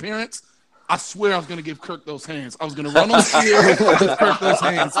made his appearance, I swear I was gonna give Kirk those hands. I was gonna run on the field and give Kirk those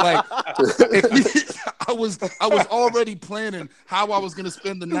hands. Like I I was already planning how I was going to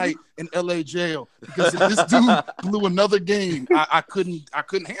spend the night in LA jail because if this dude blew another game, I couldn't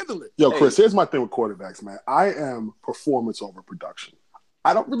handle it. Yo, Chris, here's my thing with quarterbacks, man. I am performance over production.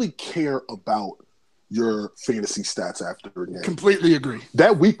 I don't really care about your fantasy stats after a game. Completely agree.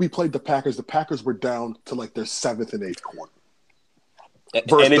 That week we played the Packers were down to like their 7th and 8th quarter.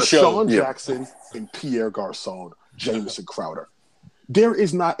 Versus Sean Jackson and Pierre Garçon, Jamison Crowder. There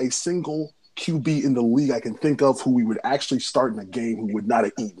is not a single QB in the league I can think of who we would actually start in a game who would not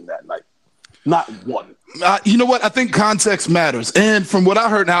have eaten that night. Not one. You know what? I think context matters. And from what I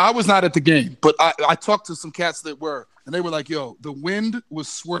heard, now I was not at the game, but I talked to some cats that were, and they were like, yo, the wind was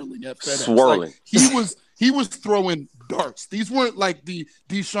swirling at FedEx. Swirling. Like, he was throwing darts. These weren't like the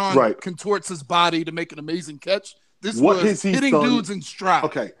Deshaun contorts his body to make an amazing catch. This was hitting dudes in stride.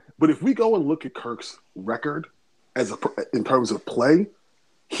 Okay, but if we go and look at Kirk's record in terms of play,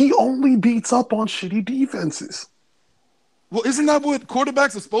 he only beats up on shitty defenses. Well, isn't that what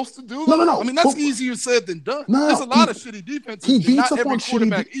quarterbacks are supposed to do? No. I mean, that's easier said than done. No, there's a lot of shitty defenses. He beats up on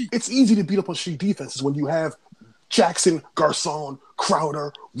shitty. It's easy to beat up on shitty defenses when you have Jackson, Garçon,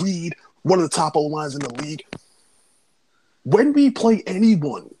 Crowder, Reed, one of the top O-lines in the league. When we play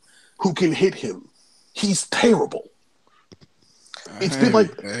anyone who can hit him, he's terrible. It's been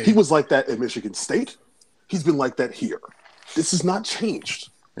like he was like that at Michigan State. He's been like that here. This has not changed.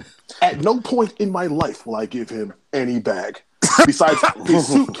 At no point in my life will I give him any bag besides his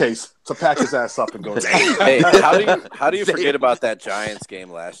suitcase to pack his ass up and go. Hey, how do you forget about that Giants game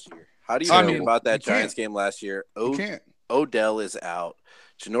last year? How do you forget about that Giants game last year? Odell is out.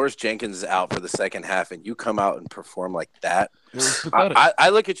 Janoris Jenkins is out for the second half, and you come out and perform like that. I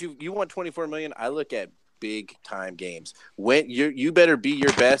look at you. You want $24 million. I look at big time games. When you better be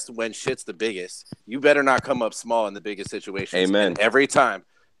your best when shit's the biggest. You better not come up small in the biggest situations. Amen. And every time,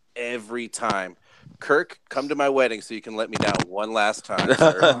 Kirk, come to my wedding so you can let me down one last time.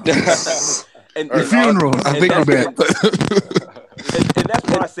 Sir. and the funeral. I think I'm bad. And that's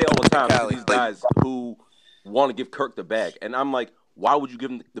what I say all the time to these guys who want to give Kirk the bag, and I'm like, why would you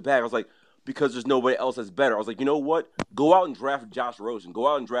give him the bag? I was like, because there's nobody else that's better. I was like, you know what? Go out and draft Josh Rosen. Go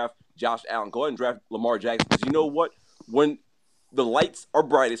out and draft Josh Allen. Go out and draft Lamar Jackson. Because you know what? When the lights are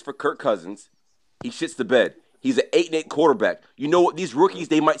brightest for Kirk Cousins, he shits the bed. He's an 8-8 quarterback. You know what? These rookies,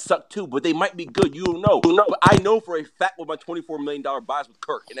 they might suck too, but they might be good. You don't know. But I know for a fact with my $24 million buys with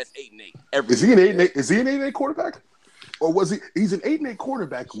Kirk, and that's 8-8. Is he an 8-8? Is he an 8-8 quarterback? Or was he? He's an 8-8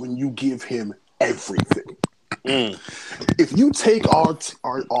 quarterback when you give him everything. If you take our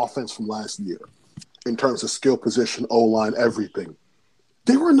offense from last year in terms of skill position, O-line, everything,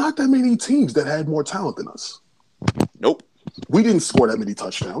 there were not that many teams that had more talent than us. Nope. We didn't score that many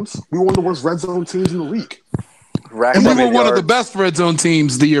touchdowns. We were one of the worst red zone teams in the league. And we were one of the best red zone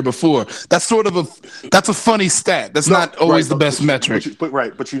teams the year before. That's a funny stat. That's not always the best metric.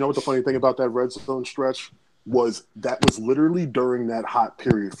 But you know what the funny thing about that red zone stretch was? That was literally during that hot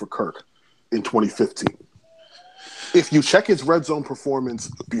period for Kirk in 2015. If you check his red zone performance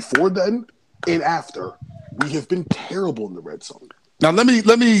before then and after, we have been terrible in the red zone. Now let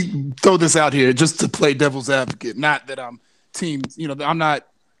me throw this out here just to play devil's advocate. Not that I'm I'm not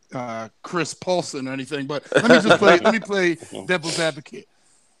Chris Paulson or anything, but let me play devil's advocate.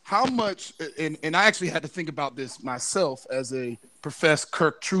 How much, and I actually had to think about this myself as a professed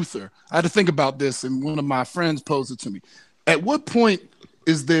Kirk truther. I had to think about this, and one of my friends posed it to me. At what point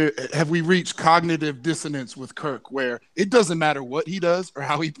have we reached cognitive dissonance with Kirk where it doesn't matter what he does or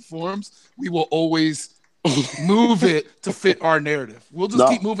how he performs, we will always move it to fit our narrative? We'll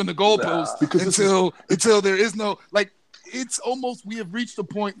just keep moving the goalposts until there is no, like, it's almost, we have reached a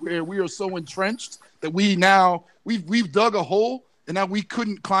point where we are so entrenched that we've dug a hole and now we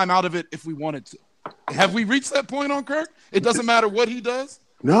couldn't climb out of it if we wanted to. Have we reached that point on Kirk? It doesn't matter what he does?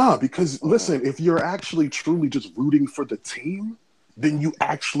 No, because listen, if you're actually truly just rooting for the team, then you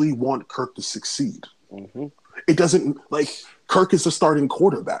actually want Kirk to succeed. Mm-hmm. It doesn't, like, Kirk is the starting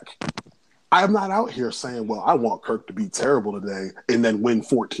quarterback. I'm not out here saying, well, I want Kirk to be terrible today and then win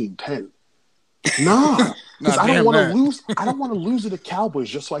 14-10. Nah, because I don't want to lose. I don't want to lose to the Cowboys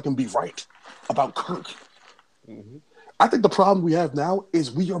just so I can be right about Kirk. Mm-hmm. I think the problem we have now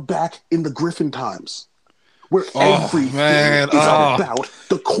is we are back in the Griffin times where everything is about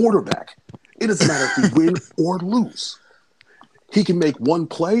the quarterback. It doesn't matter if we win or lose. He can make one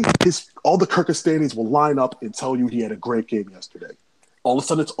play. All the Kirkistanis will line up and tell you he had a great game yesterday. All of a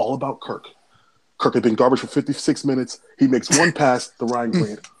sudden, it's all about Kirk. Kirk had been garbage for 56 minutes. He makes one pass to Ryan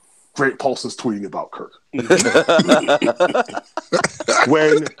Grant. Grant Paulson's tweeting about Kirk.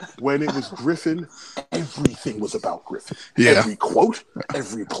 when it was Griffin, everything was about Griffin. Yeah. Every quote,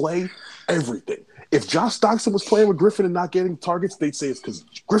 every play, everything. If Josh Doctson was playing with Griffin and not getting targets, they'd say it's because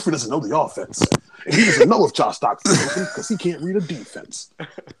Griffin doesn't know the offense. And he doesn't know if Josh Doctson knows him because he can't read a defense.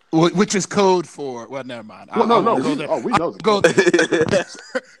 Which is code for, well, never mind. Well, we know the code.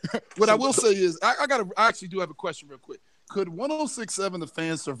 What I will say is, I actually do have a question real quick. Could 106.7 The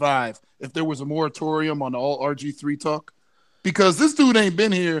Fan survive if there was a moratorium on all RG3 talk? Because this dude ain't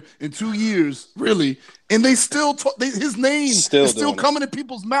been here in 2 years, really, and they still talk. His name is still coming in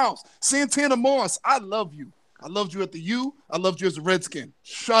people's mouths. Santana Moss, I love you. I loved you at the U. I loved you as a Redskin.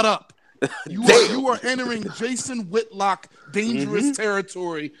 Shut up. You are entering Jason Whitlock dangerous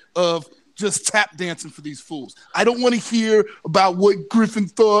territory of just tap dancing for these fools. I don't want to hear about what Griffin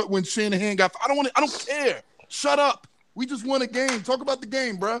thought when Shanahan got. I don't care. Shut up. We just won a game. Talk about the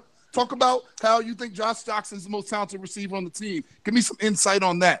game, bro. Talk about how you think Josh Doctson is the most talented receiver on the team. Give me some insight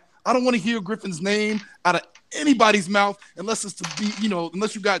on that. I don't want to hear Griffin's name out of anybody's mouth unless it's to be,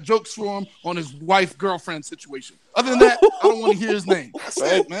 unless you got jokes for him on his wife-girlfriend situation. Other than that, I don't want to hear his name. That's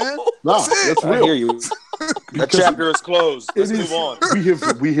it, man. That's real. I hear you. That chapter is closed. Let's move on.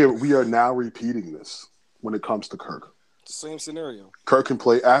 We are now repeating this when it comes to Kirk. The same scenario. Kirk can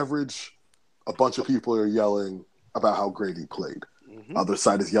play average. A bunch of people are yelling about how great he played. Other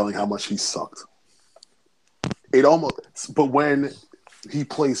side is yelling how much he sucked. But when he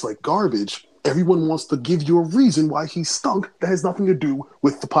plays like garbage, everyone wants to give you a reason why he stunk that has nothing to do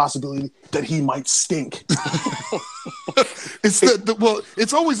with the possibility that he might stink.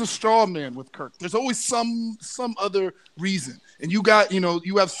 It's always a straw man with Kirk. There's always some other reason. And you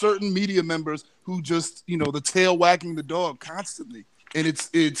have certain media members who just, the tail wagging the dog constantly. And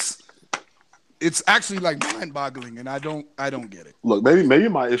it's actually like mind-boggling, and I don't get it. Look, maybe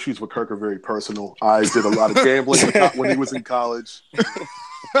my issues with Kirk are very personal. I did a lot of gambling when he was in college.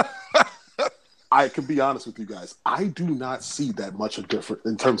 I can be honest with you guys. I do not see that much of difference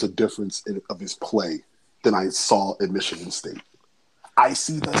in terms of difference of his play than I saw at Michigan State. I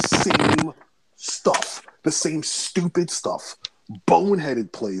see the same stuff, the same stupid stuff,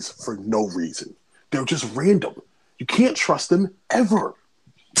 boneheaded plays for no reason. They're just random. You can't trust them ever.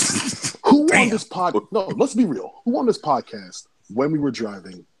 Who on this No, let's be real. Who on this podcast, when we were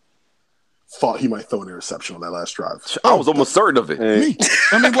driving, thought he might throw an interception on that last drive? I was almost certain of it. Me.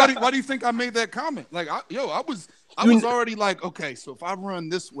 I mean, why do you think I made that comment? Like, I was already like, okay, so if I run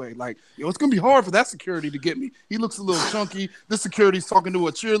this way, like, it's gonna be hard for that security to get me. He looks a little chunky. This security's talking to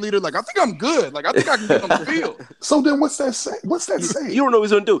a cheerleader. Like, I think I'm good. Like, I think I can get on the field. So then, what's that say? What's that saying? You don't know what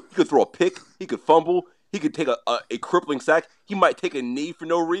he's gonna do. He could throw a pick. He could fumble. He could take a crippling sack. He might take a knee for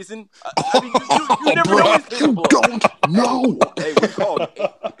no reason. I mean, you never know. You don't know. Hey, we're called.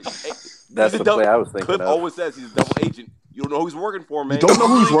 That's the play I was thinking Cliff of. always says he's a double agent. You don't know who he's working for, man. You don't know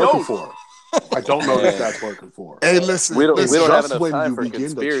who he's working for. I don't know if that's working for. Hey, listen. We don't have enough when time you for a begin to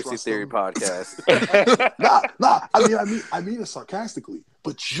conspiracy trust theory them. podcast. Nah. I mean it sarcastically.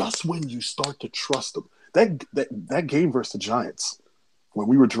 But just when you start to trust them, that game versus the Giants, when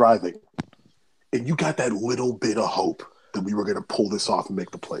we were driving, and you got that little bit of hope that we were going to pull this off and make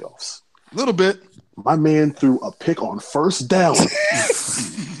the playoffs. A little bit. My man threw a pick on first down.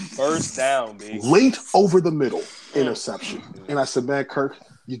 First down, baby. Late over the middle, interception. And I said, man, Kirk,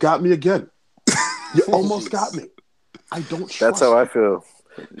 you got me again. You almost got me. I don't trust That's how I feel.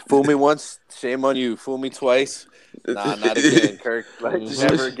 Fool me once, shame on you. Fool me twice. Nah, not again, Kirk. Like,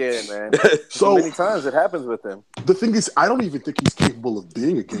 never again, man. So many times it happens with him. The thing is, I don't even think he's capable of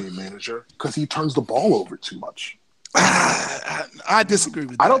being a game manager because he turns the ball over too much. I disagree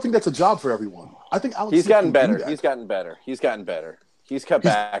with that. I don't think that's a job for everyone. I think Alex He's gotten can do better. that. He's gotten better. He's cut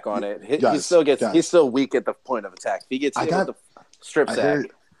back on it. He's still weak at the point of attack. If he gets hit with the strip sack.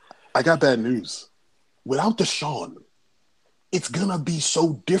 I got bad news. Without Deshaun, it's gonna be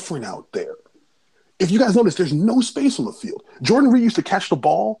so different out there. If you guys notice, there's no space on the field. Jordan Reed used to catch the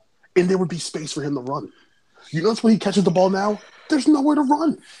ball, and there would be space for him to run. You notice when he catches the ball now, there's nowhere to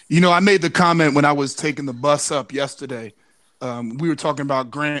run. I made the comment when I was taking the bus up yesterday. We were talking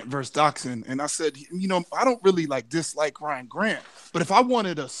about Grant versus Doctson, and I said, I don't really dislike Ryan Grant, but if I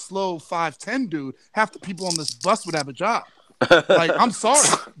wanted a slow 5'10" dude, half the people on this bus would have a job. I'm sorry,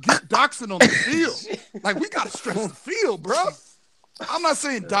 get Doctson on the field. We gotta stretch the field, bro. I'm not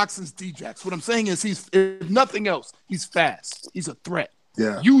saying Doxson's D-Jacks. What I'm saying is if nothing else, he's fast. He's a threat.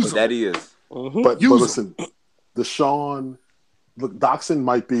 Yeah, use him. That he is. But listen, Deshaun, look, Doctson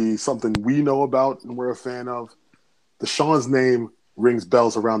might be something we know about and we're a fan of. Deshaun's name rings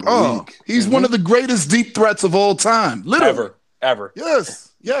bells around the league. He's one of the greatest deep threats of all time. Literally. Ever.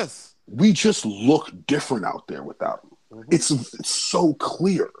 Yes. We just look different out there without him. It's so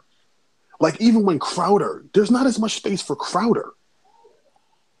clear. Even when Crowder, there's not as much space for Crowder.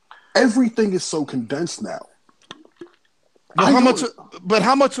 Everything is so condensed now. But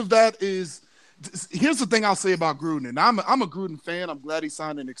how much of that is? Here's the thing I'll say about Gruden, and I'm a Gruden fan. I'm glad he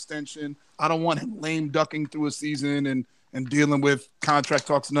signed an extension. I don't want him lame ducking through a season and dealing with contract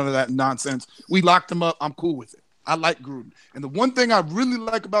talks, none of that nonsense. We locked him up. I'm cool with it. I like Gruden. And the one thing I really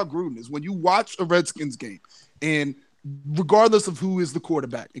like about Gruden is when you watch a Redskins game, and regardless of who is the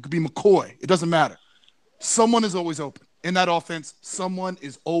quarterback, it could be McCoy. It doesn't matter. Someone is always open. In that offense, someone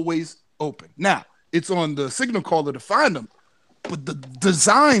is always open. Now, it's on the signal caller to find them, but the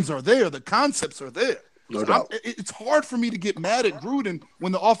designs are there. The concepts are there. No doubt. It's hard for me to get mad at Gruden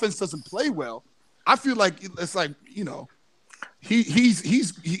when the offense doesn't play well. I feel like it's like, you know, he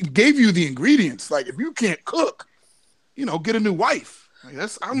gave you the ingredients. Like, if you can't cook, you know, get a new wife. Like,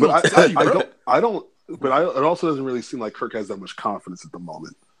 that's I don't know what to tell you, bro. It also doesn't really seem like Kirk has that much confidence at the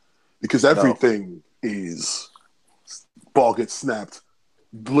moment because everything is ball gets snapped.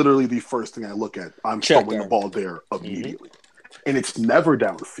 Literally the first thing I look at, I'm throwing the ball there immediately. And it's never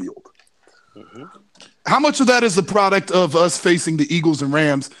downfield. How much of that is the product of us facing the Eagles and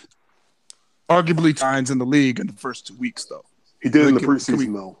Rams, arguably times in the league in the first 2 weeks, though? He did it in the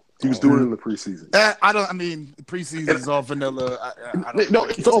preseason, though. He was doing it in the preseason. Preseason is all vanilla.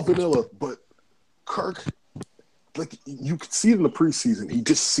 It's all vanilla, but Kirk, like, you could see it in the preseason. He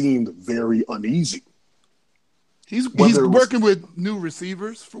just seemed very uneasy. He's working with new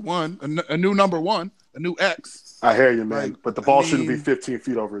receivers, for one, a new number one, a new X. I hear you, man. But the ball shouldn't be 15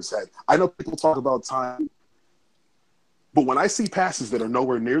 feet over his head. I know people talk about time, but when I see passes that are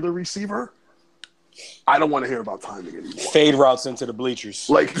nowhere near the receiver, I don't want to hear about timing anymore. Fade routes into the bleachers.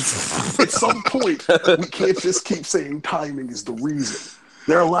 Like, at some point, we can't just keep saying timing is the reason.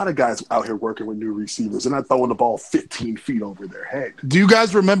 There are a lot of guys out here working with new receivers. They're not throwing the ball 15 feet over their head. Do you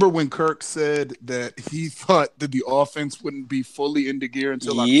guys remember when Kirk said that he thought that the offense wouldn't be fully into gear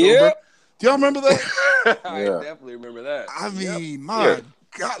until October? Do y'all remember that? I definitely remember that. I mean, my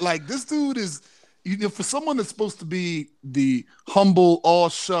God, like, this dude is, you know, for someone that's supposed to be the humble, all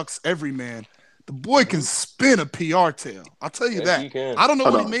shucks everyman, the boy can spin a PR tail. I'll tell you that. I don't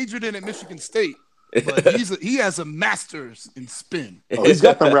know what he majored in at Michigan State, but he has a master's in spin. Oh, he's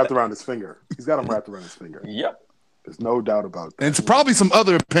got them wrapped around his finger. Yep. There's no doubt about that. And it's probably some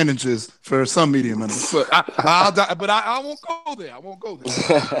other appendages for some medium. But I won't go there.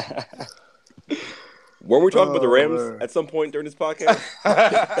 Weren't we talking about the Rams at some point during this podcast?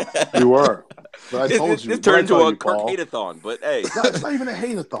 We were. But I told you. This turned into a Kirk hate-a-thon, but hey. No, it's not even a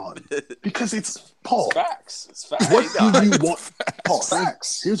hate-a-thon. Because it's, Paul. It's facts. What do you want? Paul,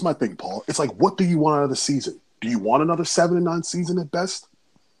 here's my thing, Paul. It's like, what do you want out of the season? Do you want another 7-9 season at best?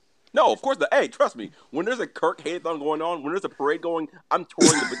 No, of course not. Hey, trust me. When there's a Kirk hate-a-thon going on, when there's a parade going, I'm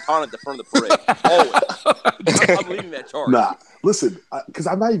touring the baton at the front of the parade. Always. I'm leading that charge. Nah, listen, because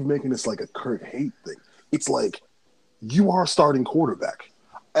I'm not even making this like a Kirk hate thing. It's like, you are a starting quarterback.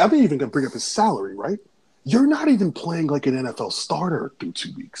 I'm even going to bring up his salary, right? You're not even playing like an NFL starter through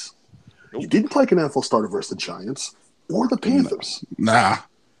 2 weeks. Nope. You didn't play like an NFL starter versus the Giants or the Panthers. Nah.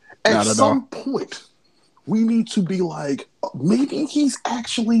 At some point, we need to be like, maybe he's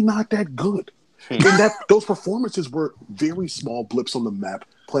actually not that good. And those performances were very small blips on the map,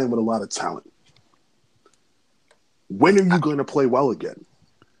 playing with a lot of talent. When are you going to play well again?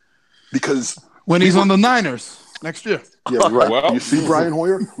 Because when he's on the Niners next year. Yeah, right. Well, you see Brian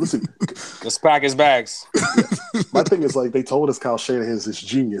Hoyer? Listen. Let's pack his bags. My thing is, like, they told us Kyle Shanahan's this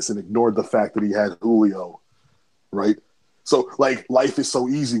genius and ignored the fact that he had Julio, right? So, like, life is so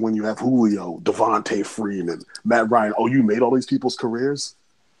easy when you have Julio, Devontae Freeman, Matt Ryan. Oh, you made all these people's careers?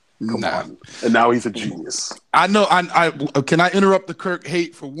 Come on. And now he's a genius. I know. Can I interrupt the Kirk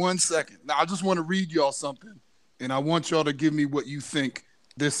hate for 1 second? Now, I just want to read y'all something, and I want y'all to give me what you think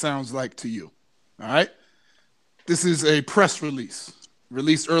this sounds like to you. All right? This is a press release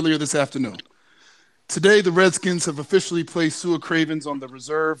released earlier this afternoon. Today, the Redskins have officially placed Sua Cravens on the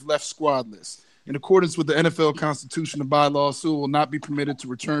reserve left squad list. In accordance with the NFL Constitution and bylaws, Sua will not be permitted to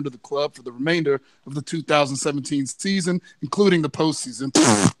return to the club for the remainder of the 2017 season, including the postseason.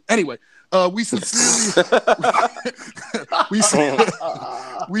 Anyway, we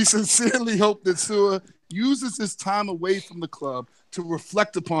sincerely hope that Sua uses his time away from the club to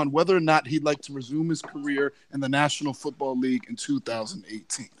reflect upon whether or not he'd like to resume his career in the National Football League in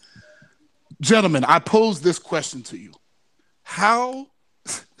 2018. Gentlemen, I pose this question to you. How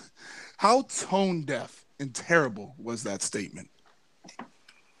tone deaf and terrible was that statement?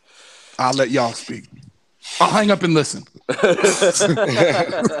 I'll let y'all speak. I'll hang up and listen.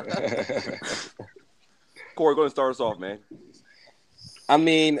 Corey, go and start us off, man. I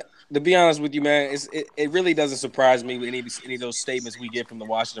mean, To be honest with you, man, it really doesn't surprise me with any of those statements we get from the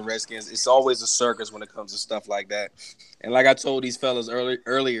Washington Redskins. It's always a circus when it comes to stuff like that. And like I told these fellas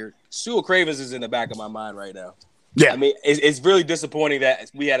earlier, Sewell Cravens is in the back of my mind right now. Yeah. I mean, it's really disappointing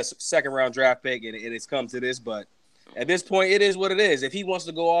that we had a second-round draft pick and it's come to this, but at this point, it is what it is. If he wants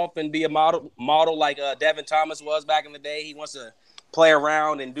to go off and be a model like Devin Thomas was back in the day, he wants to play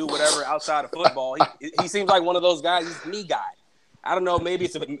around and do whatever outside of football. He seems like one of those guys. He's a me guy. I don't know. Maybe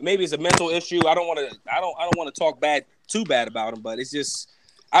it's a mental issue. I don't want to talk too bad about him, but it's just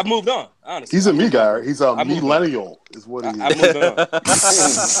I've moved on. Honestly, he's a me guy. Right? He's a millennial, is what he is. I moved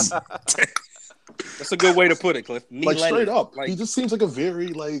on. That's a good way to put it, Cliff. Like straight up, he just seems like a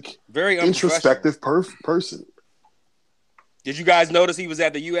very introspective person. Did you guys notice he was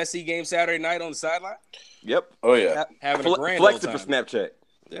at the USC game Saturday night on the sideline? Yep. Oh yeah. Having a grand flexed old for time. Snapchat.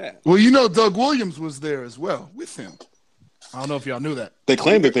 Yeah. Well, Doug Williams was there as well with him. I don't know if y'all knew that. They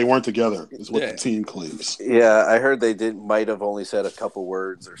claimed that they weren't together, is what the team claims. Yeah, I heard they might have only said a couple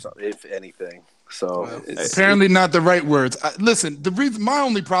words or something, if anything. So apparently not the right words. Listen, my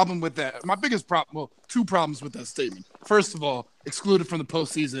only problem with that, my biggest problem, well, two problems with that statement. First of all, excluded from the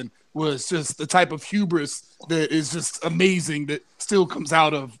postseason was just the type of hubris that is just amazing that still comes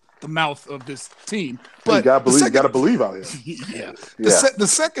out of the mouth of this team. But you gotta believe out here. Yeah. The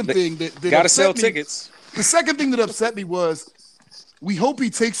second thing that gotta sell tickets. The second thing that upset me was we hope he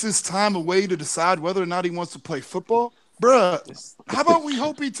takes his time away to decide whether or not he wants to play football. Bruh, how about we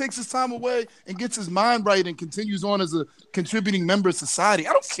hope he takes his time away and gets his mind right and continues on as a contributing member of society?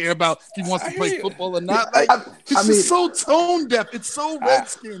 I don't care about if he wants to play football or not. It's just so tone deaf. It's so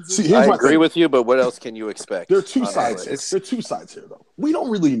Redskins. I agree with you, but what else can you expect? There are two sides. There are two sides here, though. We don't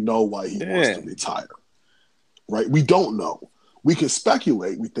really know why he wants to retire, right? We don't know. We can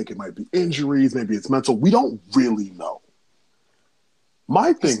speculate. We think it might be injuries. Maybe it's mental. We don't really know.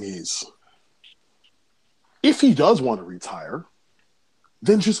 My thing is, if he does want to retire,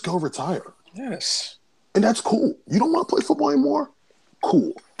 then just go retire. Yes. And that's cool. You don't want to play football anymore?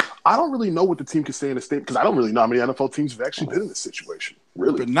 Cool. I don't really know what the team can say in a statement because I don't really know how many NFL teams have actually been in this situation.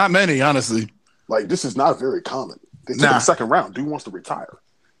 Really. But not many, honestly. Like, this is not very common. They took the second round. Dude wants to retire.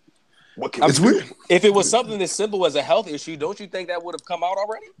 What can it's weird. If it was something as simple as a health issue, don't you think that would have come out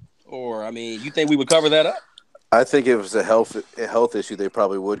already? Or, I mean, you think we would cover that up? I think if it was a health issue, they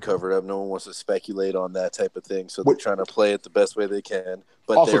probably would cover it up. No one wants to speculate on that type of thing, so they're trying to play it the best way they can.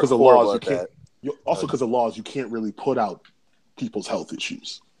 But also, because of laws, you can't really put out people's health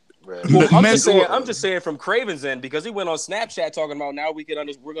issues. Right. Well, I'm just saying from Craven's end, because he went on Snapchat talking about now we're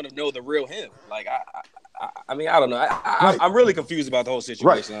going to know the real him. Like I mean, I don't know. I'm really confused about the whole situation.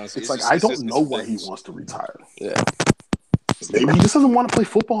 Right. Honestly. It's I don't know why he wants to retire. Yeah. Maybe he just doesn't want to play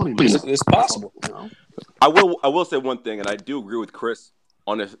football anymore. It's possible. You know? I will say one thing, and I do agree with Chris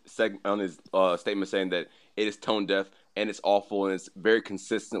on his statement saying that it is tone deaf and it's awful and it's very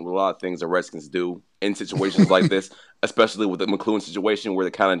consistent with a lot of things the Redskins do in situations like this, especially with the McLuhan situation where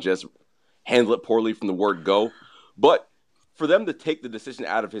they kind of just handle it poorly from the word go. But for them to take the decision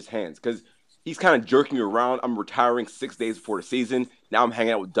out of his hands, because he's kind of jerking you around. I'm retiring 6 days before the season. Now I'm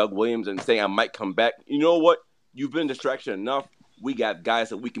hanging out with Doug Williams and saying I might come back. You know what? You've been a distraction enough. We got guys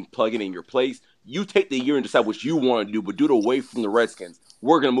that we can plug in your place. You take the year and decide what you want to do, but do it away from the Redskins.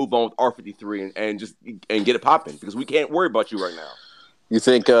 We're going to move on with R53 and get it popping because we can't worry about you right now. You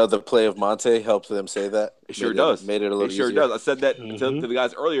think the play of Monte helped them say that? It sure does. Made it a little easier. It sure does. I said that to the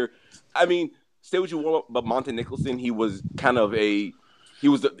guys earlier. I mean, say what you want about Monte Nicholson. He was kind of he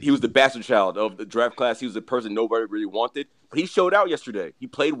was the bastard child of the draft class. He was the person nobody really wanted. But he showed out yesterday. He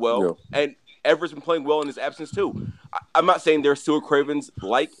played well. Yeah. And Everett's been playing well in his absence, too. I'm not saying they're Stuart Cravens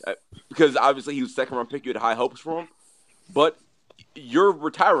because obviously he was second-round pick. You had high hopes for him. But you're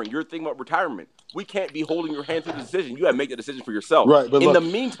retiring. You're thinking about retirement. We can't be holding your hand to the decision. You got to make the decision for yourself. Right, but in the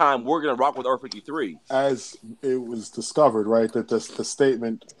meantime, we're going to rock with R53. As it was discovered, right, that the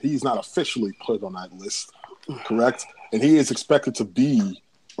statement, he's not officially put on that list, correct? And he is expected to be,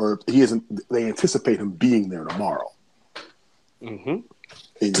 or they anticipate him being there tomorrow. Mm-hmm.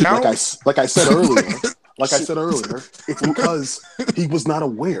 Like I said earlier, it's because he was not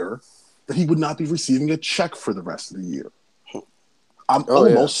aware that he would not be receiving a check for the rest of the year. I'm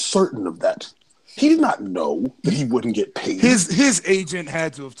almost certain of that. He did not know that he wouldn't get paid. His agent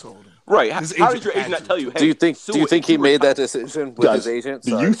had to have told him. Right. How did your agent not tell you? Hey, do you think he made that decision with his agent?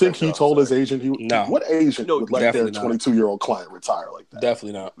 Do you think he told his agent? No. What agent would let their 22-year-old client retire like that?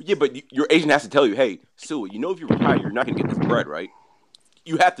 Definitely not. Yeah, but your agent has to tell you, hey, Sue, you know if you retire, you're not going to get this bread, right?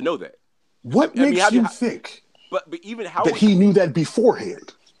 You have to know that. What makes you think but even how that he knew that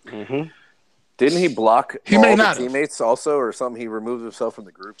beforehand? Mm-hmm. Didn't he block He all may the not have. teammates also, or something? He removed himself from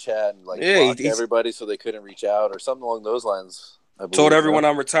the group chat and blocked everybody so they couldn't reach out, or something along those lines. I believe, told everyone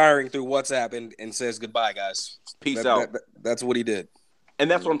I'm retiring through WhatsApp and says goodbye, guys. Peace out. That's what he did. And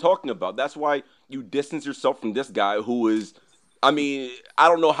that's what I'm talking about. That's why you distance yourself from this guy who is, I mean, I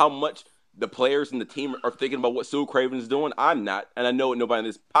don't know how much the players and the team are thinking about what Sue Craven is doing. I'm not. And I know nobody in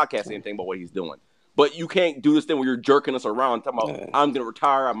this podcast says anything about what he's doing. But you can't do this thing where you're jerking us around, talking about, I'm going to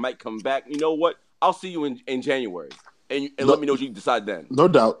retire, I might come back. You know what? I'll see you in January. And let me know what you decide then. No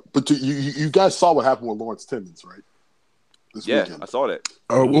doubt. But you guys saw what happened with Lawrence Timmons, right? This weekend. I saw that.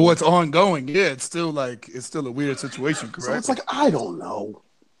 Oh, well, what's ongoing? Yeah, it's still a weird situation, correct? So it's like, I don't know.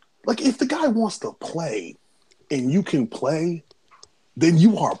 Like, if the guy wants to play and you can play, then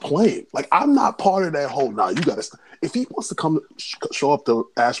you are playing. Like, I'm not part of that whole, you got to. If he wants to show up to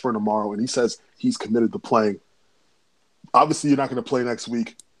Ashburn tomorrow and he says he's committed to playing, obviously you're not going to play next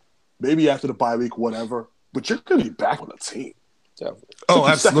week. Maybe after the bye week, whatever. But you're going to be back on the team. Oh,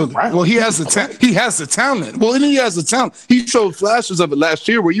 absolutely. Well, he has the talent. He has the talent. Well, and he has the talent. He showed flashes of it last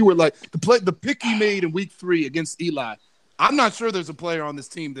year where you were like, the pick he made in week 3 against Eli. I'm not sure there's a player on this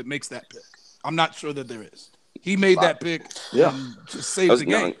team that makes that pick. I'm not sure that there is. He made that pick and just saved the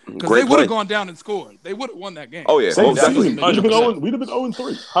game. Because they would have gone down and scored. They would have won that game. Oh, yeah. Definitely. We'd have been 0-3.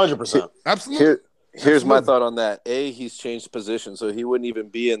 100%. Absolutely. Here's my thought on that. A, he's changed position, so he wouldn't even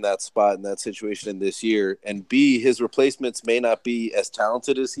be in that spot in that situation this year. And B, his replacements may not be as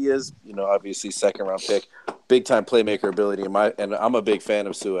talented as he is. You know, obviously, second-round pick, big-time playmaker ability. And I'm a big fan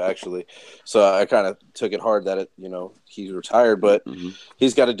of Sua, actually. So I kind of took it hard that he's retired, but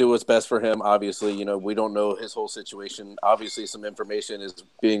he's got to do what's best for him. Obviously, we don't know his whole situation. Obviously, some information is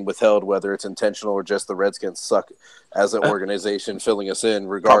being withheld, whether it's intentional or just the Redskins suck as an organization, filling us in.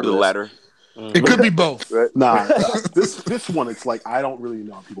 Regardless, probably the latter. It could be both. Right? Nah, this one, it's like, I don't really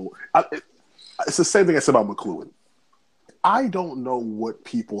know people. It's the same thing I said about McLuhan. I don't know what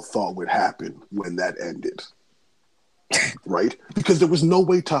people thought would happen when that ended, right? Because there was no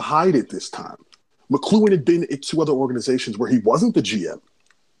way to hide it this time. McLuhan had been at 2 other organizations where he wasn't the GM,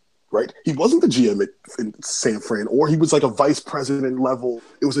 right? He wasn't the GM in San Fran, or he was like a vice president level.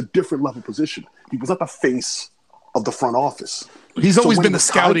 It was a different level position. He was not the face of the front office. He's always been the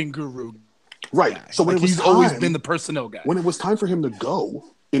scouting guru. Right. Guy. So when he's always been the personnel guy. When it was time for him to go,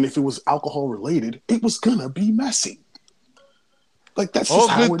 and if it was alcohol related, it was gonna be messy. Like, that's just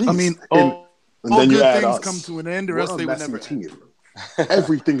how it is. I mean, and all then you good add things us. come to an end, or We're else a they would messy never. team.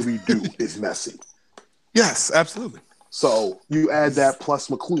 Everything we do is messy. Yes, absolutely. So you add that plus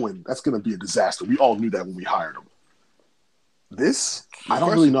McLuhan, that's gonna be a disaster. We all knew that when we hired him. I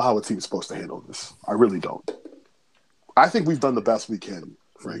don't really know how a team's supposed to handle this. I really don't. I think we've done the best we can,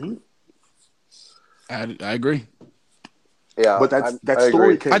 frankly. I agree. Yeah, but that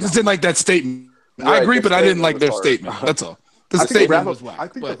story came I just didn't like that statement. Right, I agree, but I didn't like their hard. statement. That's all. The statement was whack. I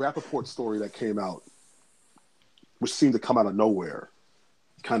think the Rappaport story that came out, which seemed to come out of nowhere,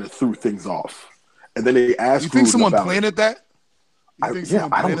 kind of threw things off. And then they asked. You think Gruden someone about planted that? I don't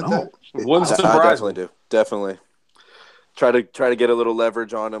know. I definitely do. Definitely. Try to get a little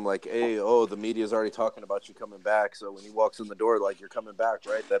leverage on him, like, hey, the media's already talking about you coming back. So when he walks in the door, like, you're coming back,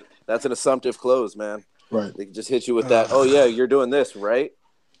 right? That's an assumptive close, man. Right. They can just hit you with that. Oh yeah, you're doing this, right?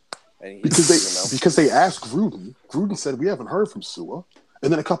 And because they asked Gruden. Gruden said, we haven't heard from Sua.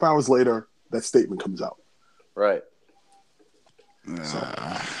 And then a couple hours later, that statement comes out. Right. It's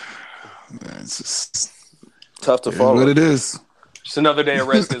just tough to follow. What it is. Just another day at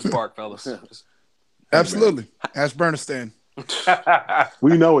Redskins Park, fellas. Absolutely. Ashburnistan.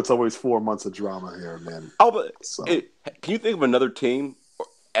 We know it's always 4 months of drama here, man. Can you think of another team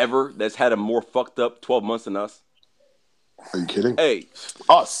ever that's had a more fucked up 12 months than us? Are you kidding? Hey.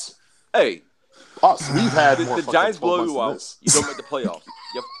 Us. Hey. Us. We've had the Giants blow you out. You don't make the playoffs.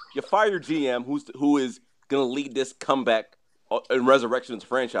 You fire your GM who is going to lead this comeback and resurrection of the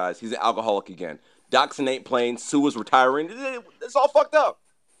franchise. He's an alcoholic again. Doxson ain't playing. Sua's retiring. It's all fucked up.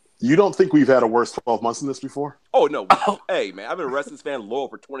 You don't think we've had a worse 12 months than this before? Oh, no. Hey, man, I've been a Redskins fan loyal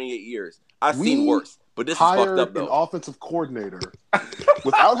for 28 years. I've seen worse, but this is fucked up, though. An offensive coordinator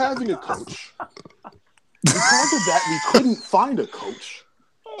without having a coach. Because of that, we couldn't find a coach,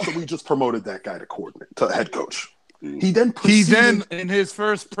 so we just promoted that guy to head coach. He then in his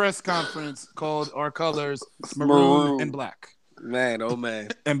first press conference called our colors maroon and black. Man, oh man,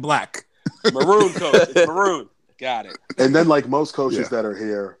 and black. Maroon coach. It's maroon. Got it. And then, like most coaches that are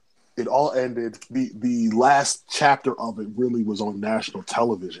here, it all ended. The last chapter of it really was on national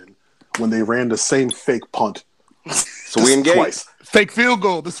television when they ran the same fake punt. Swinging gate. Twice. Fake field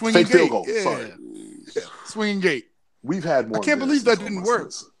goal. The swinging fake gate. field goal. Yeah. Sorry. Swinging gate. We've had more. I can't believe that didn't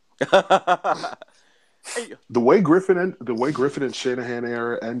work. Hey, The way Griffin and Shanahan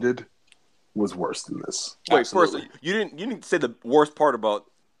era ended was worse than this. wait, Absolutely. first you didn't say the worst part about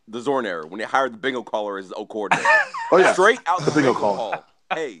the Zorn era when they hired the bingo caller as the O coordinator. Oh yeah, Straight out the bingo caller. call.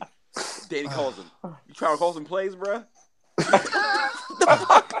 Hey, Danny calls him. You trying to call some plays, bruh?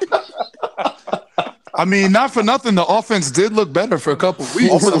 I mean, not for nothing, the offense did look better for a couple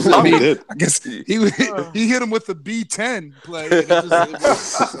weeks. I mean, I guess he hit him with the B10 play. And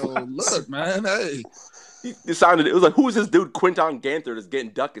so look, man, hey. He decided it was like, who is this dude Quinton Ganther that's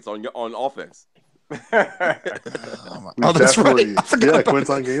getting ducats on offense? Oh, that's right. Yeah,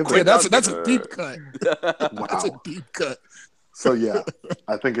 Quinton Ganther. Yeah, that's a deep cut. Wow. That's a deep cut. So yeah,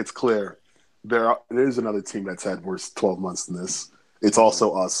 I think it's clear there's another team that's had worse 12 months than this. It's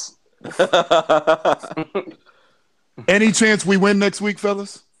also us. Any chance we win next week,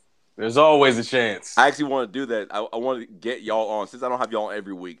 fellas? There's always a chance. I actually want to do that. I want to get y'all on since I don't have y'all on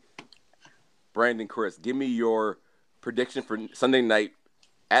every week. Brandon, Chris, give me your prediction for Sunday night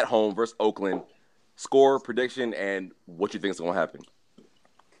at home versus Oakland. Score, prediction, and what you think is going to happen.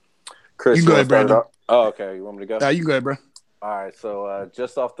 Chris, You go ahead, wanna start Brandon. it off? Oh, okay. You want me to go? Yeah, you go ahead, bro. All right. So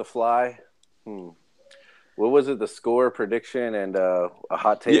just off the fly, what was it? The score, prediction, and a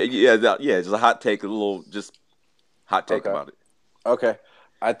hot take? Yeah. Just a hot take, hot take Okay. about it. Okay.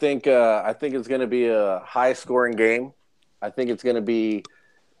 I think it's going to be a high-scoring game. I think it's going to be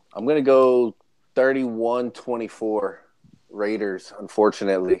 – I'm going to go 31-24 Raiders,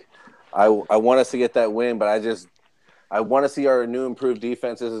 unfortunately. I want us to get that win, but I want to see our new improved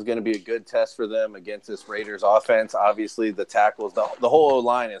defense. This is going to be a good test for them against this Raiders offense. Obviously, the tackles, the whole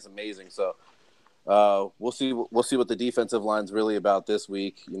line is amazing. So we'll see what the defensive line's really about this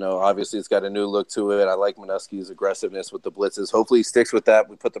week. You know, obviously it's got a new look to it. I like Minuski's aggressiveness with the blitzes. Hopefully he sticks with that.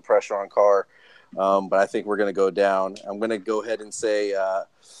 We put the pressure on Carr, but I think we're going to go down. I'm going to go ahead and say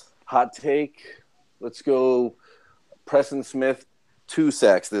hot take. Let's go Preston Smith, 2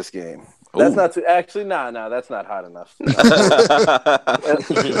 sacks this game. That's not too. Actually, no, that's not hot enough.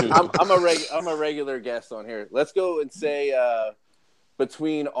 I'm a regular guest on here. Let's go and say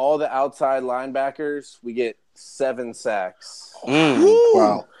between all the outside linebackers, we get 7 sacks.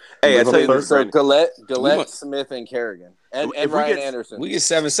 Wow. Hey, I tell you this, So Brandon. Gillette, Smith, and Kerrigan, and If we Ryan get- Anderson. We get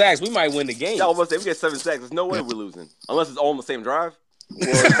 7 sacks. We might win the game. Yeah, I was about to say, if we get 7 sacks, there's no way we're losing. Unless it's all on the same drive.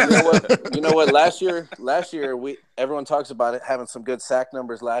 Well, you know what? Last year, everyone talks about it having some good sack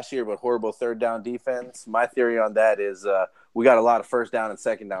numbers last year, but horrible third down defense. My theory on that is we got a lot of first down and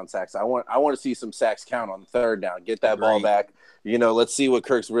second down sacks. I want to see some sacks count on third down. Get that ball back. You know, let's see what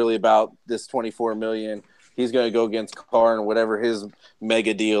Kirk's really about. This $24 million. He's going to go against Carr and whatever his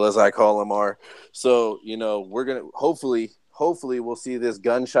mega deal, as I call him, are. So, you know, we're going to hopefully we'll see this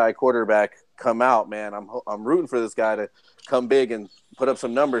gun shy quarterback come out, man. I'm rooting for this guy to come big and put up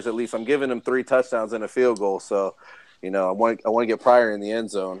some numbers. At least I'm giving him 3 touchdowns and a field goal. So, you know, I want to get Pryor in the end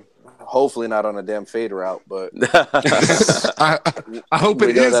zone. Hopefully not on a damn fade route, but I hope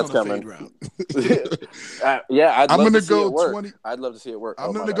it is that's on a coming. fade route. yeah, I'm going gonna to go it work. 20 I'd love to see it work.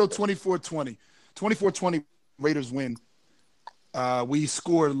 I'm going to go 24-20. 24-20 Raiders win. We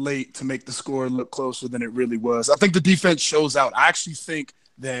scored late to make the score look closer than it really was. I think the defense shows out. I actually think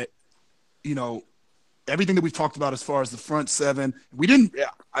that, you know, everything that we've talked about as far as the front seven, we didn't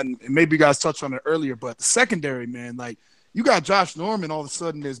 – maybe you guys touched on it earlier, but the secondary, man, like you got Josh Norman all of a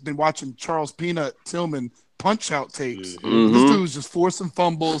sudden has been watching Charles Peanut Tillman punch-out tapes. Mm-hmm. This dude's just forcing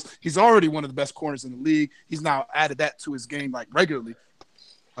fumbles. He's already one of the best corners in the league. He's now added that to his game like regularly.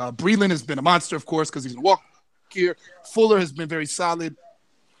 Breeland has been a monster, of course, because he's a walk here. Fuller has been very solid.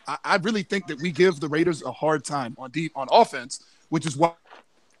 I really think that we give the Raiders a hard time on offense, which is why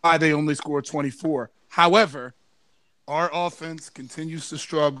they only score 24. However, our offense continues to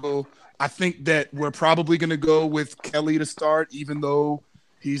struggle. I think that we're probably going to go with Kelly to start, even though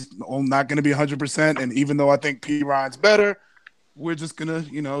he's not going to be 100%. And even though I think P. Ryan's better, we're just going to,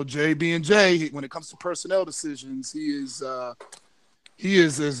 you know, J being J, when it comes to personnel decisions, he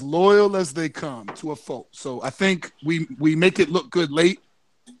is as loyal as they come to a fault. So I think we make it look good late.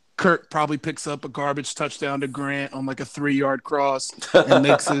 Kirk probably picks up a garbage touchdown to Grant on like a 3-yard cross and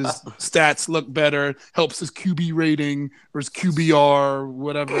makes his stats look better, helps his QB rating or his QBR,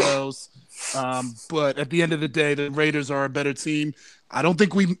 whatever else. But at the end of the day, the Raiders are a better team. I don't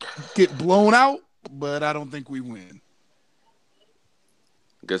think we get blown out, but I don't think we win.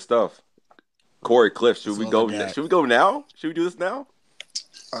 Good stuff. Corey, Cliff, should we all go? I got. Should we go now? Should we do this now?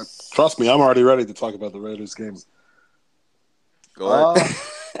 Trust me, I'm already ready to talk about the Raiders games. Go ahead.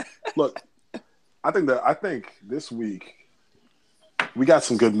 Look, I think this week we got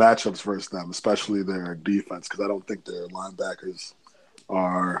some good matchups versus them, especially their defense, because I don't think their linebackers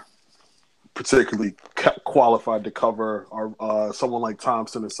are particularly qualified to cover someone like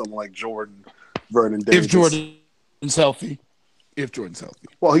Thompson or someone like Jordan, Vernon Davis. If Jordan's healthy.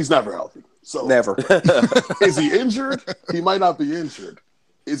 Well, he's never healthy. So Never. Is he injured? He might not be injured.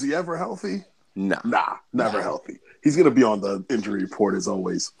 Is he ever healthy? Nah. Never healthy. He's going to be on the injury report as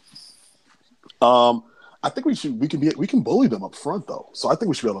always. I think we can bully them up front though. So I think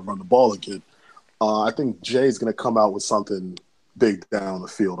we should be able to run the ball again. I think Jay's going to come out with something big down the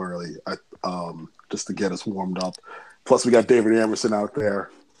field early, just to get us warmed up. Plus, we got David Emerson out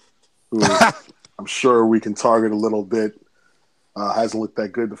there, who I'm sure we can target a little bit. Hasn't looked that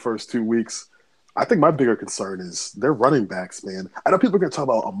good the first 2 weeks. I think my bigger concern is their running backs, man. I know people are going to talk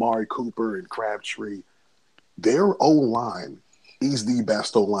about Amari Cooper and Crabtree. Their O-line is the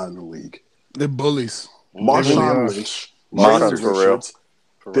best O-line in the league. They're bullies. Marshawn Lynch, Marshawn's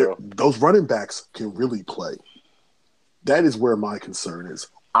for real. Those running backs can really play. That is where my concern is.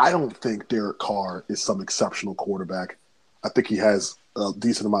 I don't think Derek Carr is some exceptional quarterback. I think he has a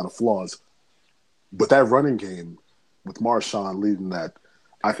decent amount of flaws. But that running game with Marshawn leading that,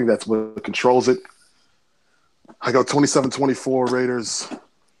 I think that's what controls it. I go 27-24 Raiders.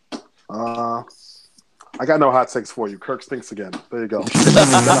 I got no hot takes for you. Kirk stinks again. There you go.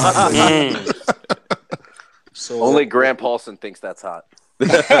 So only Grant Paulson thinks that's hot.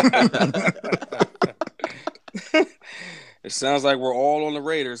 It sounds like we're all on the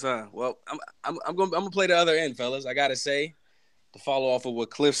Raiders, huh? Well, I'm gonna play the other end, fellas. I gotta say, to follow off of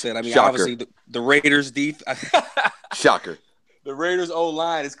what Cliff said. I mean, Shocker. obviously the Raiders' Shocker. The Raiders'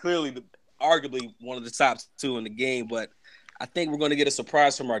 O-line is clearly arguably one of the top two in the game, but I think we're going to get a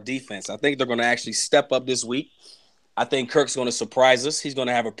surprise from our defense. I think they're going to actually step up this week. I think Kirk's going to surprise us. He's going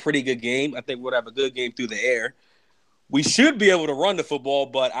to have a pretty good game. I think we're going to have a good game through the air. We should be able to run the football,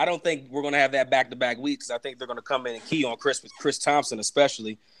 but I don't think we're going to have that back-to-back week because I think they're going to come in and key on Chris Thompson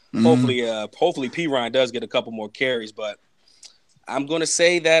especially. Mm-hmm. Hopefully P. Ryan does get a couple more carries, but I'm going to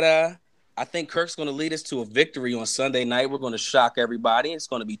say that I think Kirk's going to lead us to a victory on Sunday night. We're going to shock everybody. It's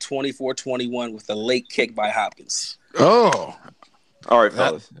going to be 24-21 with a late kick by Hopkins. Oh. All right,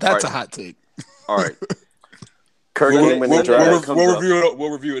 fellas. That's a hot take. All right. Kirk we'll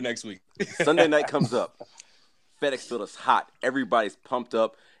review it next week. Sunday night comes up. FedEx Field is hot. Everybody's pumped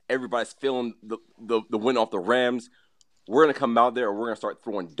up. Everybody's feeling the win off the Rams. We're going to come out there and we're going to start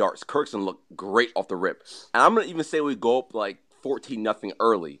throwing darts. Kirk's going to look great off the rip. And I'm going to even say we go up like 14-0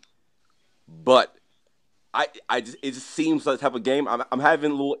 early. But it just seems like the type of game. I'm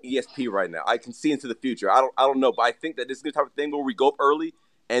having a little ESP right now. I can see into the future. I don't know, but I think that this is the type of thing where we go up early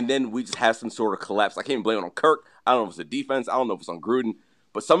and then we just have some sort of collapse. I can't even blame it on Kirk. I don't know if it's the defense. I don't know if it's on Gruden,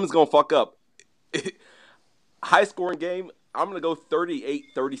 but something's gonna fuck up. High scoring game. I'm gonna go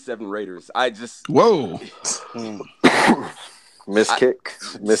 38-37 Raiders. Whoa. Miss kick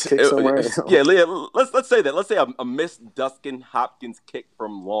somewhere. Yeah. Let's say that. Let's say a missed Dustin Hopkins kick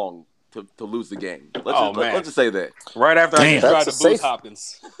from long to lose the game. Let's just say that. Right after I tried to boost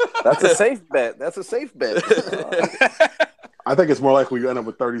Hopkins. That's a safe bet. I think it's more likely we end up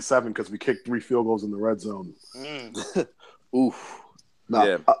with 37 because we kicked 3 field goals in the red zone. Oof. Nah,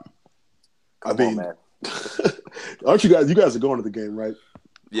 yeah. I mean, man. Aren't you guys are going to the game, right?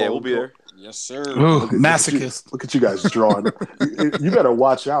 Yeah, we'll be there. Yes, sir. Ooh, masochist. Look at you guys drawing. You better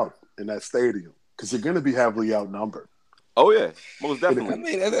watch out in that stadium because you're going to be heavily outnumbered. Oh, yeah. Most definitely. I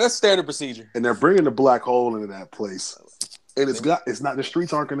mean, that's standard procedure. And they're bringing the black hole into that place. And it's not the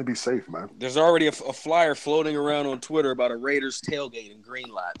streets aren't going to be safe, man. There's already a flyer floating around on Twitter about a Raiders tailgate in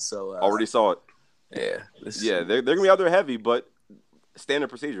Greenlight. So already saw it. Yeah. They're going to be out there heavy, but standard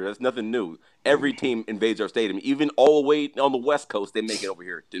procedure. That's nothing new. Every team invades our stadium. Even all the way on the West Coast, they make it over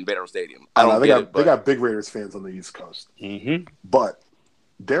here to invade our stadium. They got big Raiders fans on the East Coast. Mm-hmm. But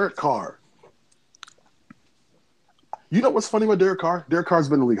Derek Carr, you know what's funny about Derek Carr? Derek Carr's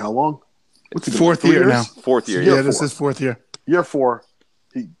been in the league how long? What's he been, Fourth year now. Fourth year. Yeah, this is fourth year. Year 4.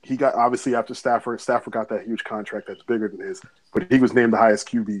 He got, obviously, after Stafford got that huge contract that's bigger than his, but he was named the highest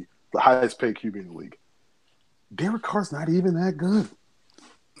paid QB in the league. Derek Carr's not even that good.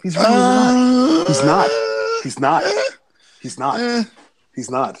 He's really not. He's not.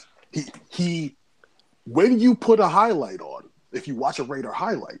 He when you put a highlight on, if you watch a Raider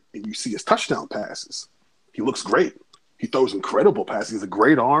highlight and you see his touchdown passes, he looks great. He throws incredible passes. He has a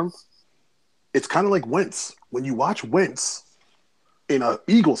great arm. It's kind of like Wentz. When you watch Wentz in an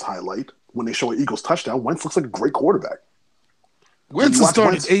Eagles highlight, when they show an Eagles touchdown, Wentz looks like a great quarterback. Wentz has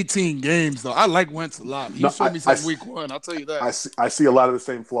started 18 games, though. I like Wentz a lot. He showed me some week 1. I'll tell you that. I see a lot of the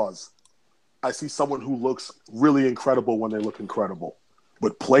same flaws. I see someone who looks really incredible when they look incredible.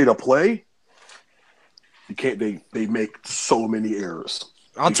 But play to play, you can't. They make so many errors.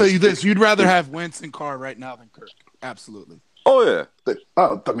 I'll tell you this: you'd rather have Wentz and Carr right now than Kirk. Absolutely. Oh yeah.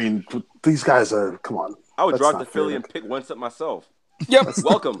 I mean, these guys are. Come on. I would That's drive not to Philly fair. and pick Wentz up myself. Yep.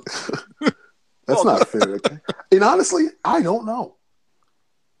 Welcome. That's not fair. Okay? And honestly, I don't know.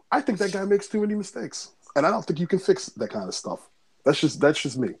 I think that guy makes too many mistakes, and I don't think you can fix that kind of stuff. That's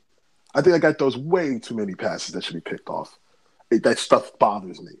just me. I think that guy throws way too many passes that should be picked off. That stuff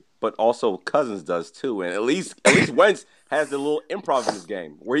bothers me. But also Cousins does too, and at least Wentz has a little improv in his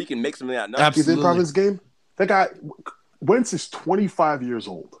game where he can make something out. Absolutely. He's in Providence game. That guy, Wentz is 25 years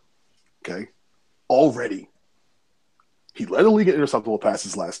old. Okay, already. He led the league in interceptable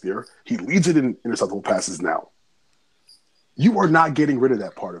passes last year. He leads it in interceptable passes now. You are not getting rid of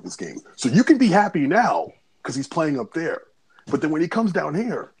that part of his game. So you can be happy now because he's playing up there. But then when he comes down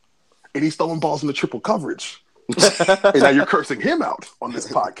here and he's throwing balls in the triple coverage, and now you're cursing him out on this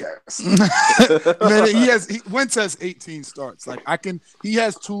podcast. Man, Wentz has 18 starts. Like he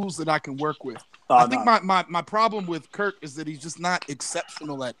has tools that I can work with. I think my problem with Kirk is that he's just not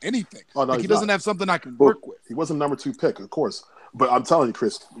exceptional at anything. He doesn't have something I can work with. He wasn't number 2 pick, of course. But I'm telling you,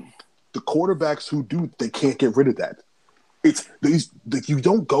 Chris, the quarterbacks who do, they can't get rid of that. You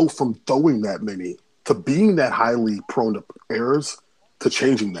don't go from throwing that many to being that highly prone to errors to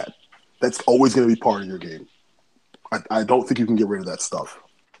changing that. That's always going to be part of your game. I don't think you can get rid of that stuff.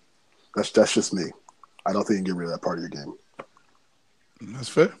 That's just me. I don't think you can get rid of that part of your game. That's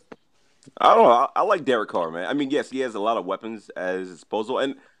fair. I don't know. I like Derek Carr, man. I mean, yes, he has a lot of weapons at his disposal,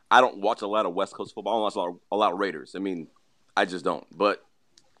 and I don't watch a lot of West Coast football. I don't watch a lot of Raiders. I mean, I just don't. But,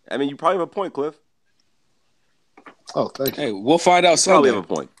 I mean, you probably have a point, Cliff. Oh, thank you. Hey, we'll find out Sunday.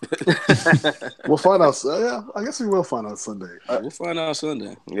 Probably have a point. We'll find out. Yeah, I guess we will find out Sunday. We'll find out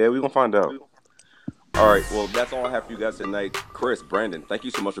Sunday. Yeah, we're going to find out. All right, well, that's all I have for you guys tonight. Chris, Brandon, thank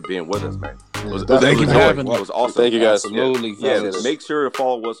you so much for being with us, man. Thank you for having me. It was awesome. Thank you, guys. Absolutely. Yeah, make sure to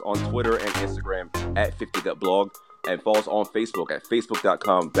follow us on Twitter and Instagram at 50gutblog and follow us on Facebook at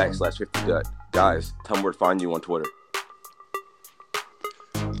facebook.com/50gut. Guys, tell me where to find you on Twitter.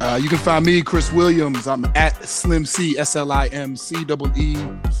 You can find me, Chris Williams. I'm at SlimC, SlimCeeva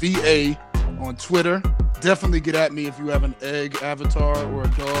on Twitter. Definitely get at me if you have an egg avatar or a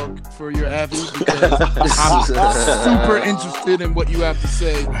dog for your Avi, because I'm super interested in what you have to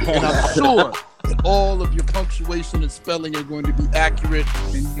say, and I'm sure that all of your punctuation and spelling are going to be accurate,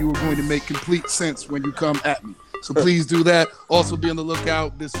 and you are going to make complete sense when you come at me. So please do that. Also be on the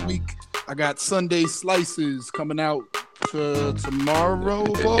lookout this week. I got Sunday Slices coming out tomorrow.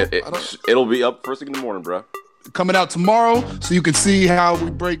 It'll be up first thing in the morning, bro. Coming out tomorrow, so you can see how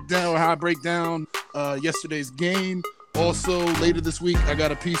I break down yesterday's game. Also, later this week, I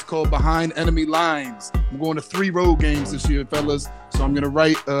got a piece called Behind Enemy Lines. I'm going to 3 road games this year, fellas. So I'm going to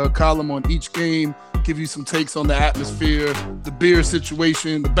write a column on each game, give you some takes on the atmosphere, the beer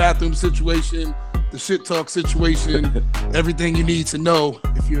situation, the bathroom situation, the shit talk situation, everything you need to know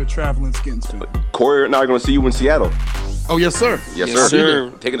if you're a traveling Skins fan. Corey and I are going to see you in Seattle. Oh, yes, sir. Yes, sir.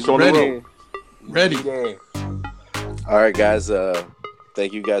 Taking the show on the road. Ready. All right, guys.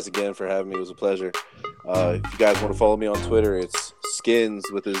 Thank you guys again for having me. It was a pleasure. If you guys want to follow me on Twitter, it's Skins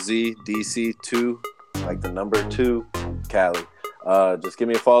with a Z, DC2, like the number 2, Cali. Just give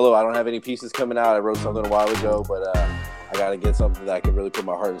me a follow. I don't have any pieces coming out. I wrote something a while ago, but I got to get something that I can really put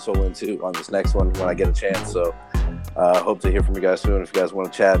my heart and soul into on this next one when I get a chance. So hope to hear from you guys soon. If you guys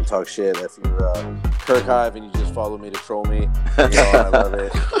want to chat and talk shit, if you're Kirk Hive and you just follow me to troll me, I love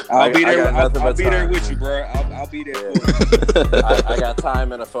it. I'll be there. I'll be there with you, bro. I'll be there. Yeah. I got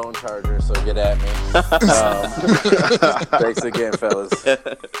time and a phone charger, so get at me. Thanks again, fellas.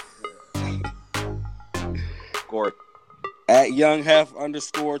 Corey. At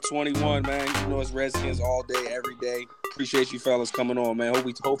YoungHef_21, man. You know it's Redskins all day, every day. Appreciate you fellas coming on, man.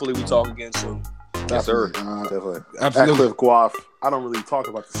 Hopefully we talk again soon. Yes, sir. Definitely. Absolutely. At Cliff Guaf. I don't really talk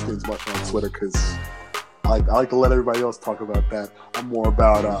about the Skins much on Twitter because I like to let everybody else talk about that. I'm more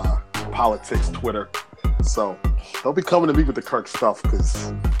about politics Twitter. So don't be coming to me with the Kirk stuff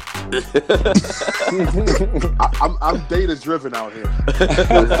because I'm data driven out here.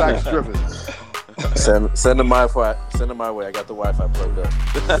 I'm facts driven. Send them my way. I got the Wi-Fi plugged up.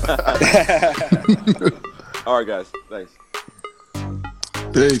 All right, guys. Thanks.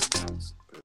 Peace.